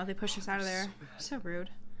 Oh, I know. They pushed us out of there. So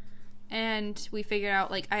rude. And we figured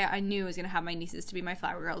out, like, I knew I was going to have my nieces to be my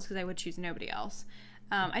flower girls because I would choose nobody else.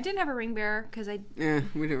 I didn't have a ring bearer because we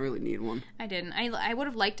didn't really need one. I didn't. I would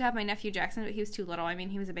have liked to have my nephew Jackson, but he was too little. I mean,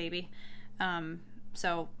 he was a baby.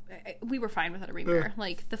 So we were fine without a ring bearer.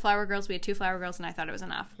 Like, the flower girls, we had 2 flower girls, and I thought it was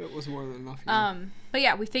enough. It was more than enough. Yeah. But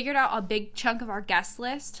yeah, we figured out a big chunk of our guest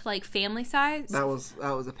list, like family size. That was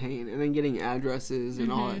a pain, and then getting addresses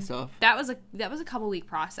and all that stuff. That was a couple week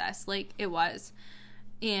process. Like, it was,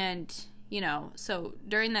 and so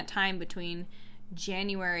during that time between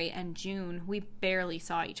January and June, we barely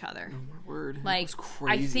saw each other. Oh my word! Like, it was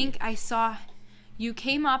crazy. I think I saw you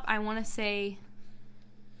came up. I want to say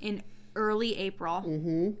in early April,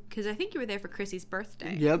 because I think you were there for Chrissy's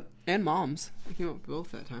birthday. Yep, and Mom's. I came up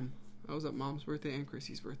both that time. I was at Mom's birthday and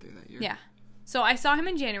Chrissy's birthday that year. Yeah, so I saw him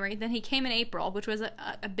in January. Then he came in April, which was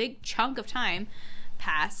a big chunk of time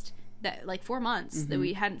passed, that like 4 months that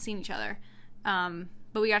we hadn't seen each other.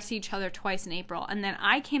 But we got to see each other twice in April. And then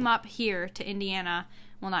I came up here to Indiana.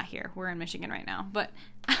 Well, not here. We're in Michigan right now. But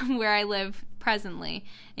where I live presently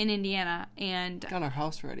in Indiana. And got our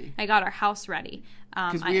house ready. I got our house ready.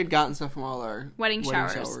 Because we had gotten stuff from all our wedding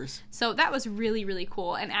showers. So that was really, really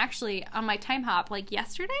cool. And actually, on my time hop, like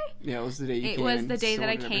yesterday. Yeah, it was the day you came. It was the day that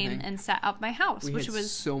I came and set up my house. Which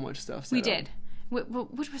was so much stuff set up. We did.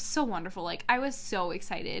 Which was so wonderful. Like, I was so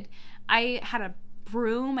excited. I had a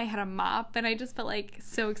broom, I had a mop, and I just felt like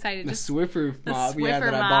so excited. The Swiffer mop,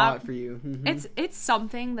 that I bought for you. It's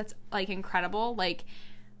something that's like incredible. Like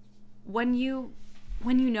when you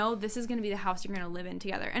know this is going to be the house you're going to live in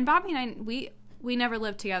together. And Bobby and I, we never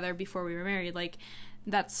lived together before we were married. Like,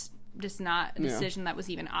 that's just not a decision that was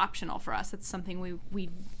even optional for us. That's something we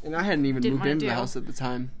and I hadn't even moved into the house at the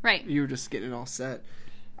time. Right. You were just getting it all set.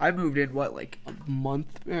 I moved in like a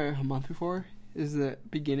month before. Is the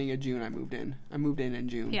beginning of June I moved in. I moved in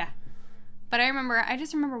June. Yeah. But I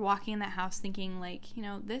just remember walking in that house thinking, like,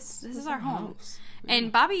 this is our home. Yeah.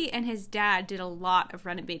 And Bobby and his dad did a lot of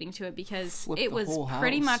renovating to it because it was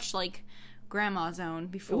pretty much like grandma's own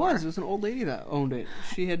before. It was an old lady that owned it.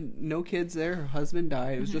 She had no kids there. Her husband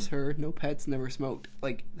died. It was just her. No pets, never smoked.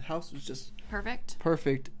 Like, the house was just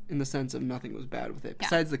perfect in the sense of nothing was bad with it.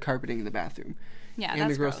 Besides the carpeting in the bathroom. Yeah, and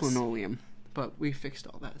that's the gross linoleum. But we fixed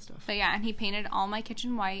all that stuff. But yeah, and he painted all my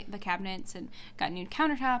kitchen white, the cabinets, and got new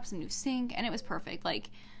countertops, a new sink, and it was perfect. Like,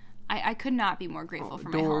 I could not be more grateful for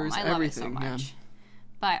my home. I love it so much. Yeah.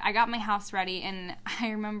 But I got my house ready, and I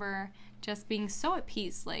remember just being so at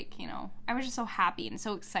peace. Like, I was just so happy and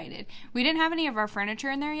so excited. We didn't have any of our furniture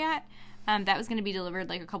in there yet. That was going to be delivered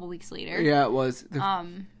like a couple weeks later. Yeah, it was.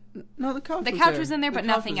 No, the couch was there. The couch was in there, but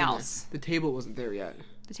nothing else. The table wasn't there yet.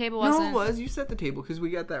 The table wasn't. No, it was. You set the table because we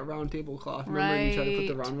got that round tablecloth. Remember you tried to put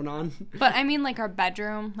the round one on? But I mean, like, our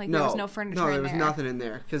bedroom. Like, there was no furniture in there. No, there was nothing in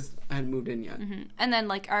there because I hadn't moved in yet. Mm-hmm. And then,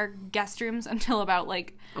 like, our guest rooms until about,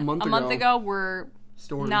 like, a month ago were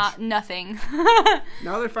storage. Nothing.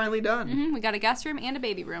 Now they're finally done. Mm-hmm. We got a guest room and a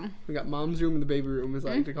baby room. We got mom's room and the baby room, as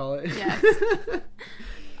I like to call it. Yes.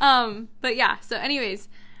 But yeah, so anyways,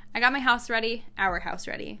 I got my house ready, our house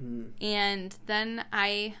ready. And then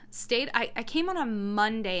I stayed, I came on a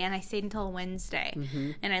Monday and I stayed until Wednesday.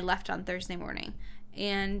 And I left on Thursday morning.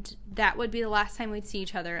 And that would be the last time we'd see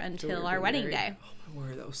each other until our wedding day. Oh my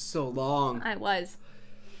word, that was so long. I was.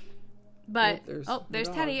 But, there's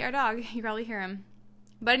Teddy, our dog. You probably hear him.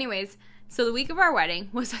 But anyways, so the week of our wedding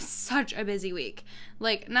was such a busy week.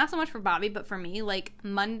 Like, not so much for Bobby, but for me. Like,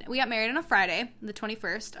 we got married on a Friday, the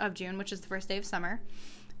 21st of June, which is the first day of summer.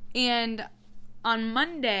 And on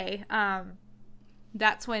Monday,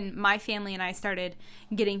 that's when my family and I started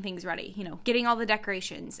getting things ready. You know, getting all the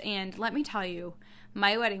decorations. And let me tell you,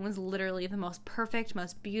 my wedding was literally the most perfect,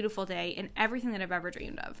 most beautiful day in everything that I've ever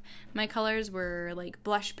dreamed of. My colors were, like,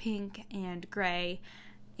 blush pink and gray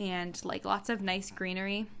and, like, lots of nice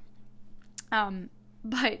greenery.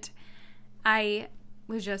 But I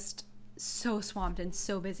was just so swamped and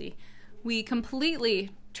so busy. We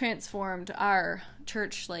completely transformed our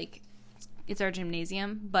church. Like, it's our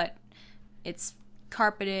gymnasium, but it's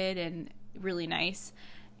carpeted and really nice.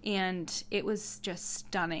 And it was just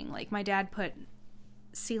stunning. Like, my dad put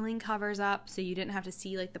ceiling covers up so you didn't have to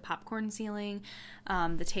see, like, the popcorn ceiling.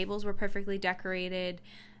 The tables were perfectly decorated.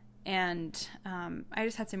 And I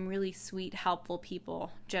just had some really sweet, helpful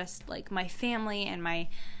people, just like my family and my,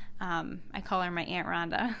 I call her my Aunt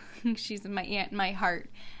Rhonda. She's my aunt in my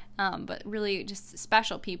heart, but really just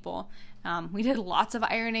special people. We did lots of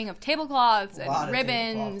ironing of tablecloths and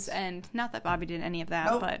ribbons, and not that Bobby did any of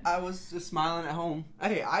that. Nope, but I was just smiling at home.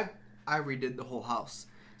 Hey, I redid the whole house,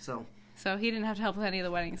 so he didn't have to help with any of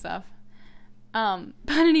the wedding stuff. But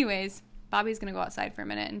anyways, Bobby's going to go outside for a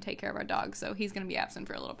minute and take care of our dog, so he's going to be absent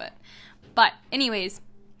for a little bit. But anyways,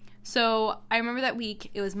 so I remember that week,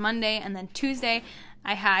 it was Monday, and then Tuesday,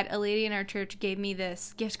 I had a lady in our church gave me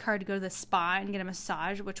this gift card to go to the spa and get a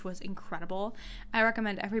massage, which was incredible. I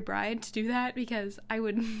recommend every bride to do that because I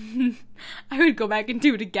would I would go back and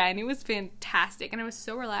do it again. It was fantastic, and I was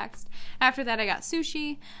so relaxed. After that, I got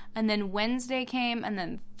sushi, and then Wednesday came, and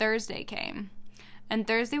then Thursday came. And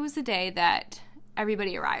Thursday was the day that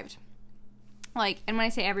everybody arrived. Like, and when I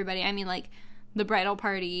say everybody, I mean, like, the bridal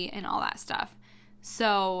party and all that stuff.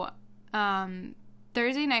 So,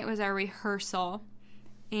 Thursday night was our rehearsal,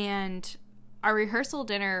 and our rehearsal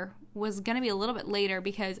dinner was going to be a little bit later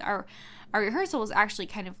because our rehearsal was actually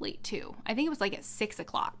kind of late, too. I think it was, like, at 6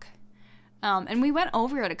 o'clock. And we went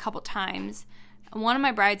over it a couple times. One of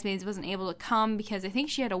my bridesmaids wasn't able to come because I think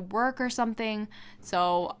she had to work or something.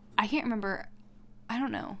 So, I can't remember. I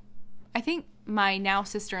don't know. I think my now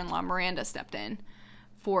sister-in-law, Miranda, stepped in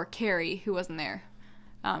for Carrie, who wasn't there,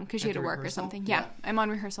 because she had to work rehearsal? Or something. Yeah, I'm on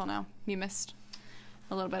rehearsal now. You missed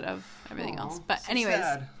a little bit of everything else. But so anyways.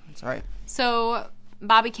 Sad. That's all right. So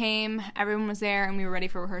Bobby came, everyone was there, and we were ready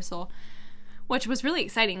for rehearsal, which was really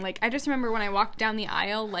exciting. Like, I just remember when I walked down the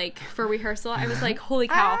aisle, like, for rehearsal, I was like, holy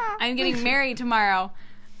cow, I'm getting married tomorrow.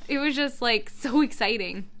 It was just, like, so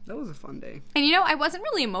exciting. That was a fun day. And, you know, I wasn't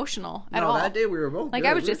really emotional at all. No, that day we were both like, good.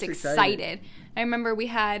 I was just excited. I remember we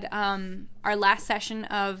had our last session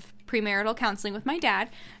of premarital counseling with my dad,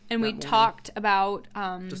 and we talked about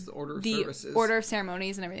just the order of services. Order of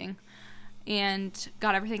ceremonies and everything, and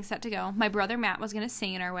got everything set to go. My brother Matt was going to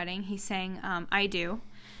sing in our wedding. He sang I Do,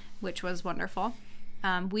 which was wonderful.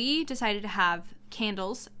 We decided to have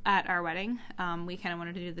candles at our wedding. We kind of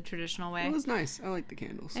wanted to do the traditional way. It was nice. I like the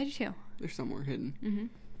candles. I do too. They're somewhere hidden. Mm-hmm.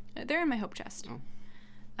 They're in my hope chest. Oh.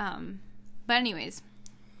 But anyways,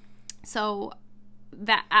 so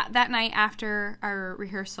that night after our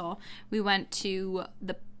rehearsal, we went to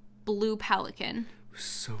the Blue Pelican.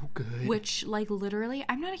 So good. Which, like, literally,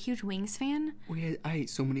 I'm not a huge wings fan. I ate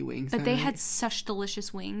so many wings. But they had such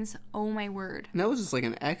delicious wings. Oh my word. And that was just like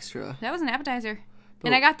an extra. That was an appetizer.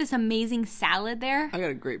 And I got this amazing salad there. I got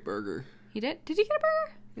a great burger. You did? Did you get a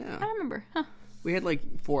burger? Yeah. I don't remember. Huh. We had like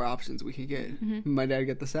 4 options we could get. Mm-hmm. My dad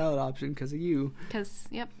got the salad option because of you. Because,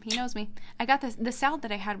 yep, he knows me. I got the salad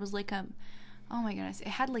that I had was like oh my goodness. It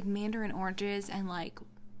had like mandarin oranges and like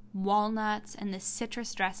walnuts and this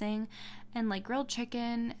citrus dressing and like grilled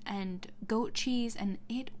chicken and goat cheese, and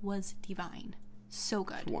it was divine. So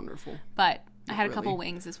good. Wonderful. But I had a couple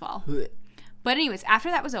wings as well. But anyways, after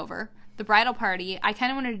that was over, the bridal party, I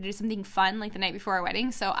kind of wanted to do something fun like the night before our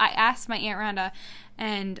wedding. So I asked my Aunt Rhonda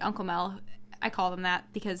and Uncle Mel, I call them that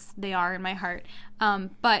because they are in my heart.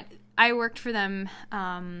 But I worked for them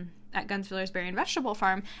at Gunsville's Berry and Vegetable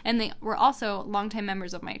Farm, and they were also longtime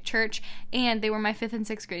members of my church, and they were my 5th and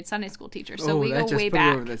 6th grade Sunday school teachers. So we go way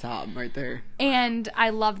back. Over the top right there. And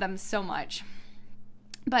I love them so much.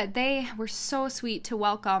 But they were so sweet to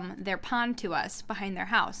welcome their pond to us behind their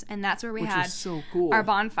house, and that's where we had so cool. our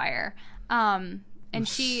bonfire. And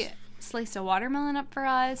she sliced a watermelon up for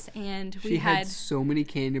us, and we had so many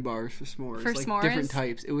candy bars for s'mores. Different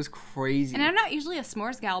types. It was crazy. And I'm not usually a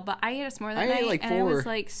s'mores gal, but I ate a s'more that night, ate like 4. and I was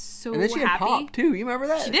like so happy. And then she had pop too. You remember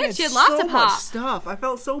that? She did. She had lots of pop. So much stuff. I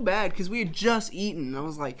felt so bad because we had just eaten. I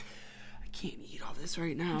was like, I can't eat all this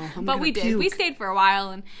right now. But we did. We stayed for a while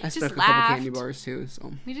and just laughed. I stuck a couple candy bars too.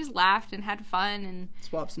 So we just laughed and had fun and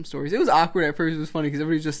swapped some stories. It was awkward at first. It was funny because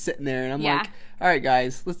everybody's just sitting there, and I'm like, all right,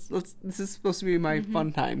 guys, let's. This is supposed to be my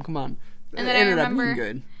fun time. Come on. And then I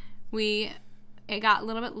remember it got a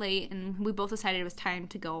little bit late, and we both decided it was time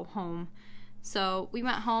to go home. So we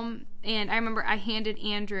went home, and I remember I handed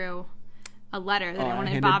Andrew a letter that I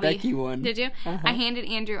wanted Bobby. Becky one. Did you? Uh-huh. I handed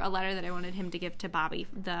Andrew a letter that I wanted him to give to Bobby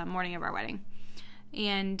the morning of our wedding.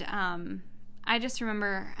 And I just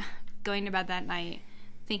remember going to bed that night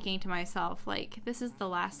thinking to myself, like, this is the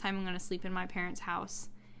last time I'm going to sleep in my parents' house.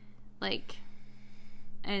 Like,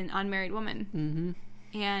 an unmarried woman.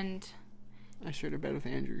 Mm-hmm. And I shared a bed with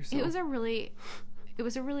Andrew. So. It was a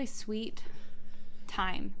really sweet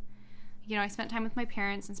time. You know, I spent time with my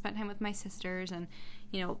parents and spent time with my sisters, and,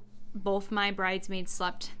 you know, both my bridesmaids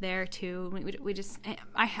slept there too. We just,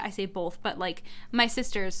 I say both, but like my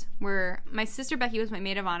sister Becky was my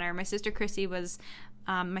maid of honor. My sister Chrissy was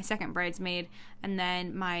my second bridesmaid, and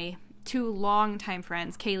then my 2 longtime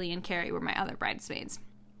friends, Kaylee and Carrie, were my other bridesmaids.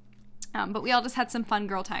 But we all just had some fun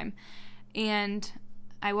girl time, and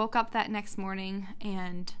I woke up that next morning,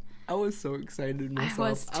 and I was so excited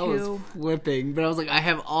myself. I was flipping, but I was like, I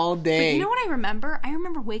have all day. But you know what I remember? I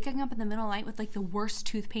remember waking up in the middle of the night with like the worst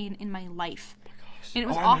tooth pain in my life. Oh my gosh. And it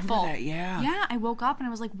was awful. I remember that, yeah. Yeah, I woke up and I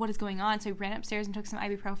was like, what is going on? So I ran upstairs and took some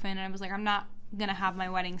ibuprofen, and I was like, I'm not going to have my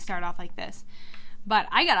wedding start off like this. But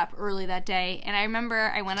I got up early that day, and I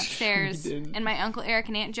remember I went upstairs, and my Uncle Eric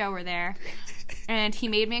and Aunt Jo were there, and he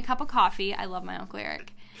made me a cup of coffee. I love my Uncle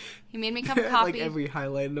Eric. He made me a cup of coffee. Like every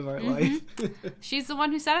highlight of our life. She's the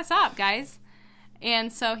one who set us up, guys.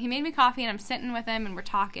 And so he made me coffee, and I'm sitting with him, and we're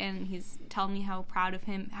talking, and he's telling me how proud of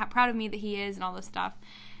me that he is, and all this stuff.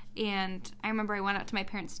 And I remember I went out to my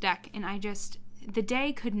parents' deck, and the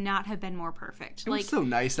day could not have been more perfect. It was so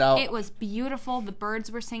nice out. It was beautiful. The birds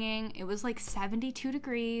were singing. It was like 72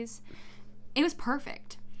 degrees. It was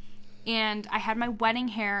perfect. And I had my wedding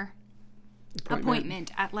hair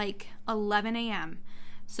appointment at like 11 a.m.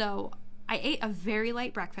 So I ate a very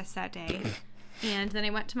light breakfast that day, and then I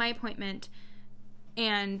went to my appointment,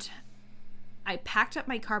 and I packed up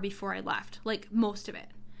my car before I left, like most of it.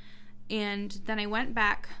 And then I went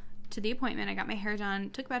back to the appointment. I got my hair done,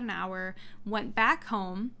 took about an hour, went back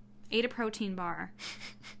home, ate a protein bar,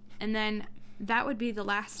 and then that would be the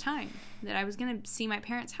last time that I was going to see my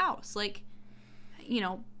parents' house, like, you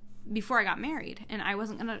know, before I got married, and I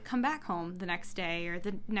wasn't going to come back home the next day or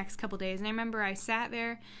the next couple days. And I remember I sat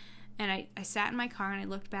there, and I sat in my car, and I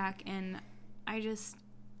looked back, and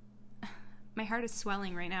my heart is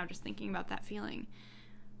swelling right now just thinking about that feeling.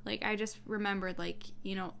 Like, I just remembered, like,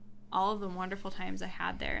 you know, all of the wonderful times I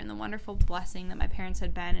had there, and the wonderful blessing that my parents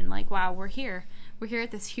had been, and like, wow, we're here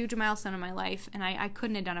at this huge milestone in my life, and I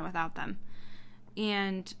couldn't have done it without them.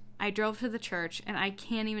 And I drove to the church, and I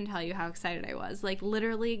can't even tell you how excited I was. Like,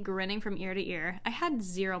 literally grinning from ear to ear. I had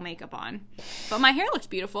zero makeup on, but my hair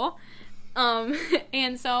looked beautiful.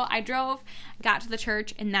 And so I drove, got to the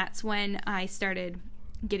church, and that's when I started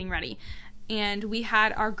getting ready. And we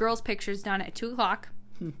had our girls' pictures done at 2 o'clock.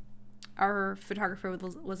 Our photographer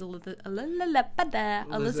was Elizabeth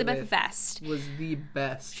Vest. Was the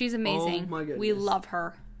best. She's amazing. Oh my goodness. We love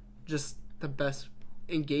her. Just the best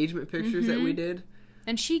engagement pictures that we did.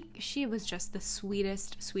 And she was just the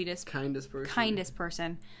sweetest, kindest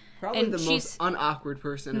person. Probably the most unawkward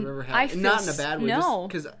person I've ever had. I and not in a bad way. No.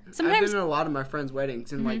 Because I've been in a lot of my friends'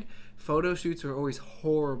 weddings, and like photo shoots were always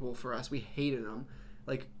horrible for us. We hated them.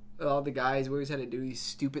 Like, all the guys, we always had to do these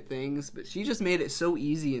stupid things. But she just made it so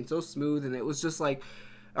easy and so smooth, and it was just like,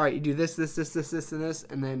 all right, you do this, and this,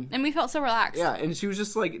 and then... And we felt so relaxed. Yeah, and she was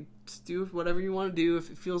just like, just do whatever you want to do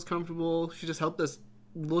if it feels comfortable. She just helped us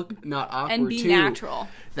look not awkward, and be natural.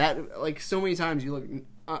 That, like, so many times you look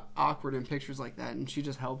awkward in pictures like that, and she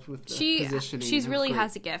just helped with the positioning. She really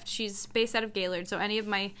has a gift. She's based out of Gaylord, so any of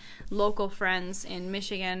my local friends in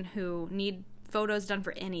Michigan who need photos done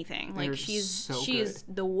for anything, like, she's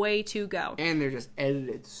the way to go. And they're just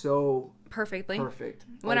edited so perfectly. Perfect.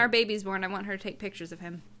 When our baby's born, I want her to take pictures of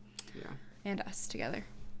him. Yeah. And us together.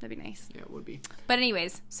 That'd be nice. Yeah, it would be. But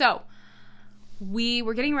anyways, so we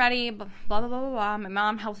were getting ready, blah, blah, blah, blah, blah. My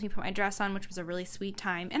mom helped me put my dress on, which was a really sweet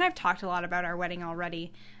time. And I've talked a lot about our wedding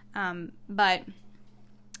already. But,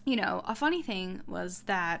 you know, a funny thing was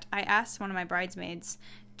that I asked one of my bridesmaids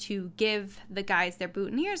to give the guys their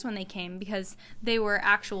boutonnieres when they came because they were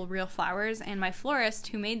actual real flowers. And my florist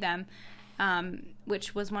who made them,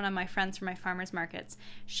 which was one of my friends from my farmers markets,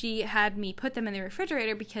 she had me put them in the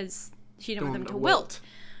refrigerator because she didn't want them to wilt.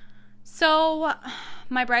 So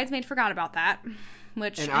my bridesmaid forgot about that,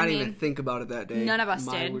 which I didn't even think about it that day. None of us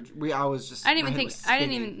did. I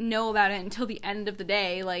didn't even know about it until the end of the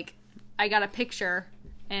day. Like, I got a picture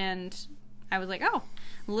and I was like, oh,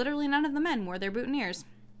 literally none of the men wore their boutonnieres.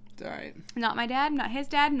 It's all right. Not my dad, not his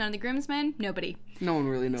dad, none of the groomsmen, nobody. No one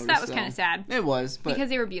really noticed. So that was kind of sad. It was, but because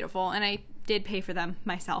they were beautiful, and I did pay for them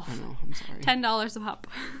myself. I know. I'm sorry. $10 a pop.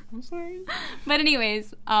 I'm sorry. But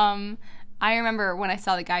anyways, I remember when I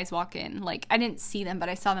saw the guys walk in, like, I didn't see them, but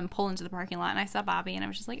I saw them pull into the parking lot, and I saw Bobby, and I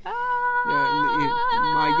was just like, ah.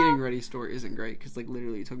 Yeah, my getting ready story isn't great, because, like,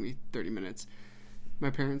 literally it took me 30 minutes. We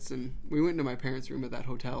went into my parents' room at that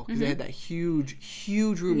hotel, because they had that huge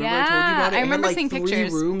room. Remember I told you about it? I remember seeing three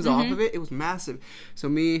pictures. Rooms off of it. It was massive. So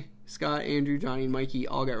me, Scott, Andrew, Johnny, and Mikey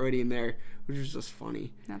all got ready in there, which was just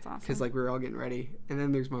funny. That's awesome. Because, like, we were all getting ready, and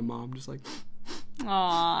then there's my mom just like...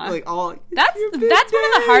 Aww. Like, all... That's one of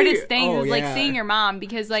the hardest things, like, seeing your mom,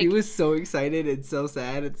 because, like... She was so excited and so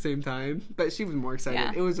sad at the same time, but she was more excited.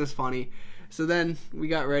 Yeah. It was just funny. So then we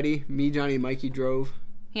got ready. Me, Johnny, and Mikey drove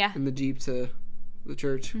in the Jeep to the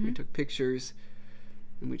church. We took pictures,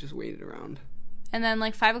 and we just waited around. And then,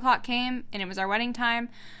 like, 5 o'clock came, and it was our wedding time.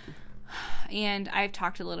 And I've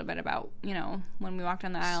talked a little bit about, you know, when we walked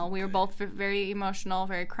down the aisle. We were both very emotional,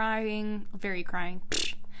 very crying.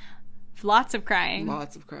 Lots of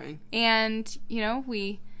crying. And, you know,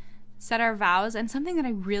 we said our vows. And something that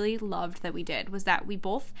I really loved that we did was that we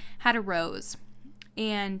both had a rose.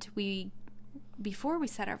 And before we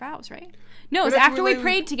said our vows, right? No, it was after we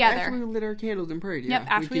prayed together. After we lit our candles and prayed, Yep,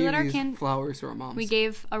 after we lit our candles. Flowers to our moms. We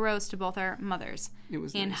gave a rose to both our mothers. It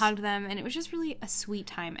was and nice. Hugged them, and it was just really a sweet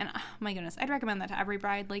time. And my goodness, I'd recommend that to every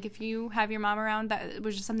bride. Like, if you have your mom around, that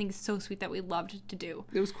was just something so sweet that we loved to do.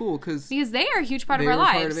 It was cool because they are a huge part of our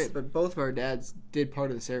lives. Part of it, but both of our dads did part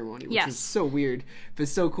of the ceremony, which is so weird, but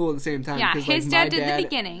so cool at the same time. Yeah, his like, dad did the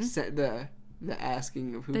beginning. Set the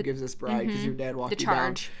asking of who gives us bride because your dad walked the you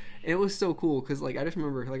charge. down. And it was so cool because, like, I just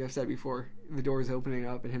remember, like I've said before, the doors opening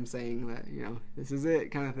up and him saying that, you know, this is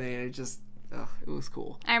it kind of thing. And it just, it was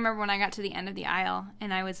cool. I remember when I got to the end of the aisle,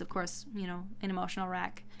 and I was, of course, you know, an emotional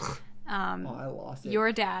wreck. I lost it.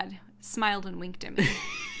 Your dad smiled and winked at me.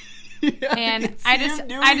 Yeah, and I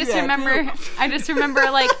just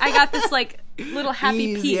remember, like, I got this, like, little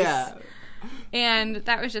happy piece. Yeah. And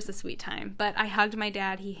that was just a sweet time. But I hugged my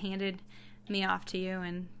dad. He handed me off to you,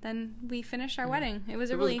 and then we finished our wedding. It was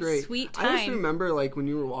a really sweet time. I just remember, like, when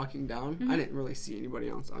you were walking down, I didn't really see anybody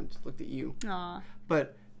else. I just looked at you. Aww.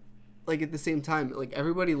 But, like, at the same time, like,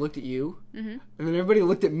 everybody looked at you, and then everybody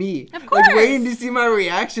looked at me. Of course. Like, waiting to see my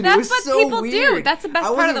reaction. That's it was what so people weird. do. That's the best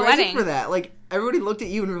part of the I wasn't ready wedding. for that. Like, everybody looked at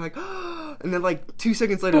you, and we were like, oh, and then, like, 2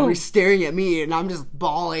 seconds later, everybody's staring at me, and I'm just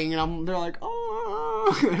bawling, and they're like, oh.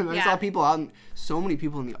 And I saw people out, and so many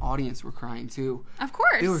people in the audience were crying, too. Of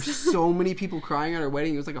course. There were so many people crying at our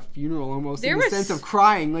wedding. It was like a funeral almost, in the sense of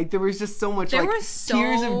crying. Like, there was just so much, like,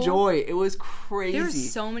 tears of joy. It was crazy. There were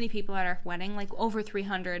so many people at our wedding, like, over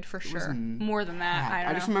 300 for sure. More than that, I don't know.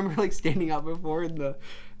 I just remember, like, standing out before in the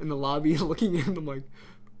lobby looking in, I'm like,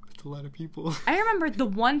 a lot of people. I remember the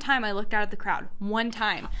one time I looked out at the crowd. One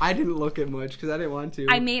time. I didn't look at much because I didn't want to.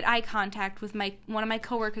 I made eye contact with one of my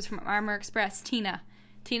coworkers from Armor Express, Tina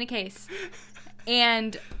Case.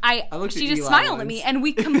 And she just smiled at me, and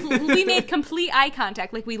we made complete eye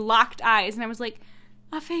contact. Like, we locked eyes, and I was like,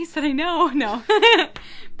 a face that I know. No.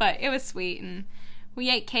 But it was sweet, and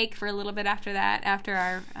we ate cake for a little bit after that, after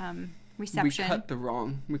our reception.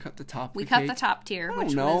 We cut the top. We cut the top tier,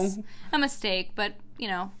 which was a mistake, but, you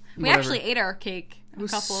know. We actually ate our cake a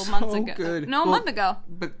couple of months ago. Good. No, a month ago.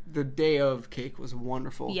 But the day of cake was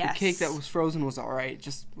wonderful. Yes. The cake that was frozen was all right. It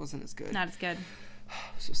just wasn't as good. Not as good.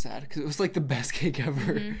 So sad because it was like the best cake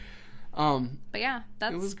ever. But yeah,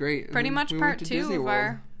 it was great. Pretty much part 2 of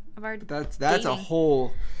our that's dating. A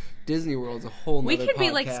whole Disney World's a whole. We could podcast.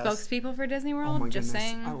 be like spokespeople for Disney World. Oh my just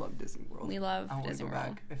goodness. saying. I love Disney World. We love Disney World.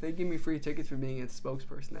 Back. If they give me free tickets for being a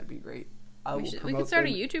spokesperson, that'd be great. We could start a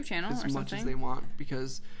YouTube channel or something as much as they want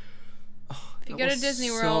because If you go to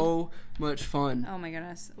Disney World, so much fun. Oh my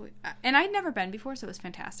goodness! And I'd never been before, so it was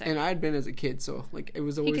fantastic. And I'd been as a kid, so like it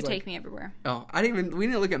was always. He could take me everywhere. Oh, we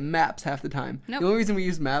didn't look at maps half the time. Nope. The only reason we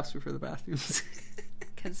used maps were for the bathrooms.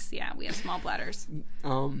 Because we have small bladders.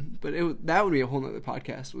 But that would be a whole nother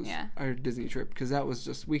podcast. Was Yeah. our Disney trip, because that was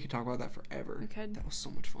just, we could talk about that forever. We could. That was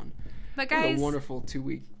so much fun. But It guys, was a wonderful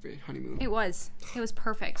 2-week honeymoon. it was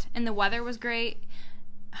perfect, and the weather was great.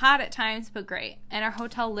 Hot at times, but great. And our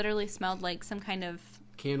hotel literally smelled like some kind of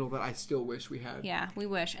Candle that I still wish we had. Yeah, we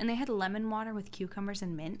wish. And they had lemon water with cucumbers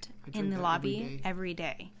and mint I in drink the that lobby every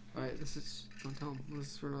day. All right, don't tell them.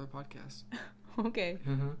 This is for another podcast. Okay.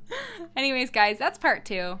 Uh-huh. Anyways, guys, that's part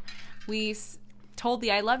 2. We told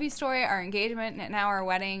the I love you story, our engagement, and now our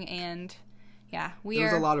wedding, and yeah, There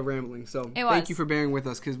was a lot of rambling, so It was. thank you for bearing with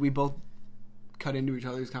us, because we both cut into each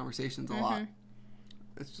other's conversations a lot.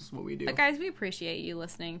 That's just what we do. But guys, we appreciate you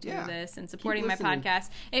listening to Yeah. this and supporting my listening. podcast.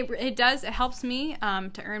 It helps me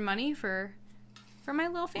to earn money for my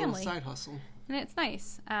little family. Little side hustle. And it's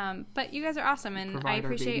nice. But you guys are awesome, and Provide I our baby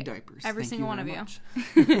appreciate diapers. every Thank single you one of very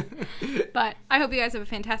you. much. But I hope you guys have a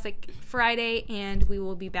fantastic Friday, and we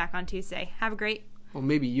will be back on Tuesday. Have a great... Well,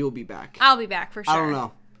 maybe you'll be back. I'll be back for sure. I don't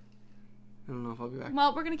know. I don't know if I'll be back.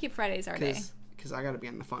 Well, we're going to keep Fridays our day. Because I got to be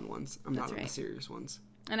on the fun ones. I'm That's not on right. the serious ones.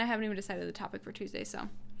 And I haven't even decided the topic for Tuesday, so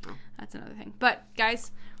Oh. that's another thing. But,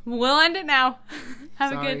 guys, we'll end it now.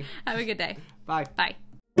 Have Sorry. a good day. Bye. Bye.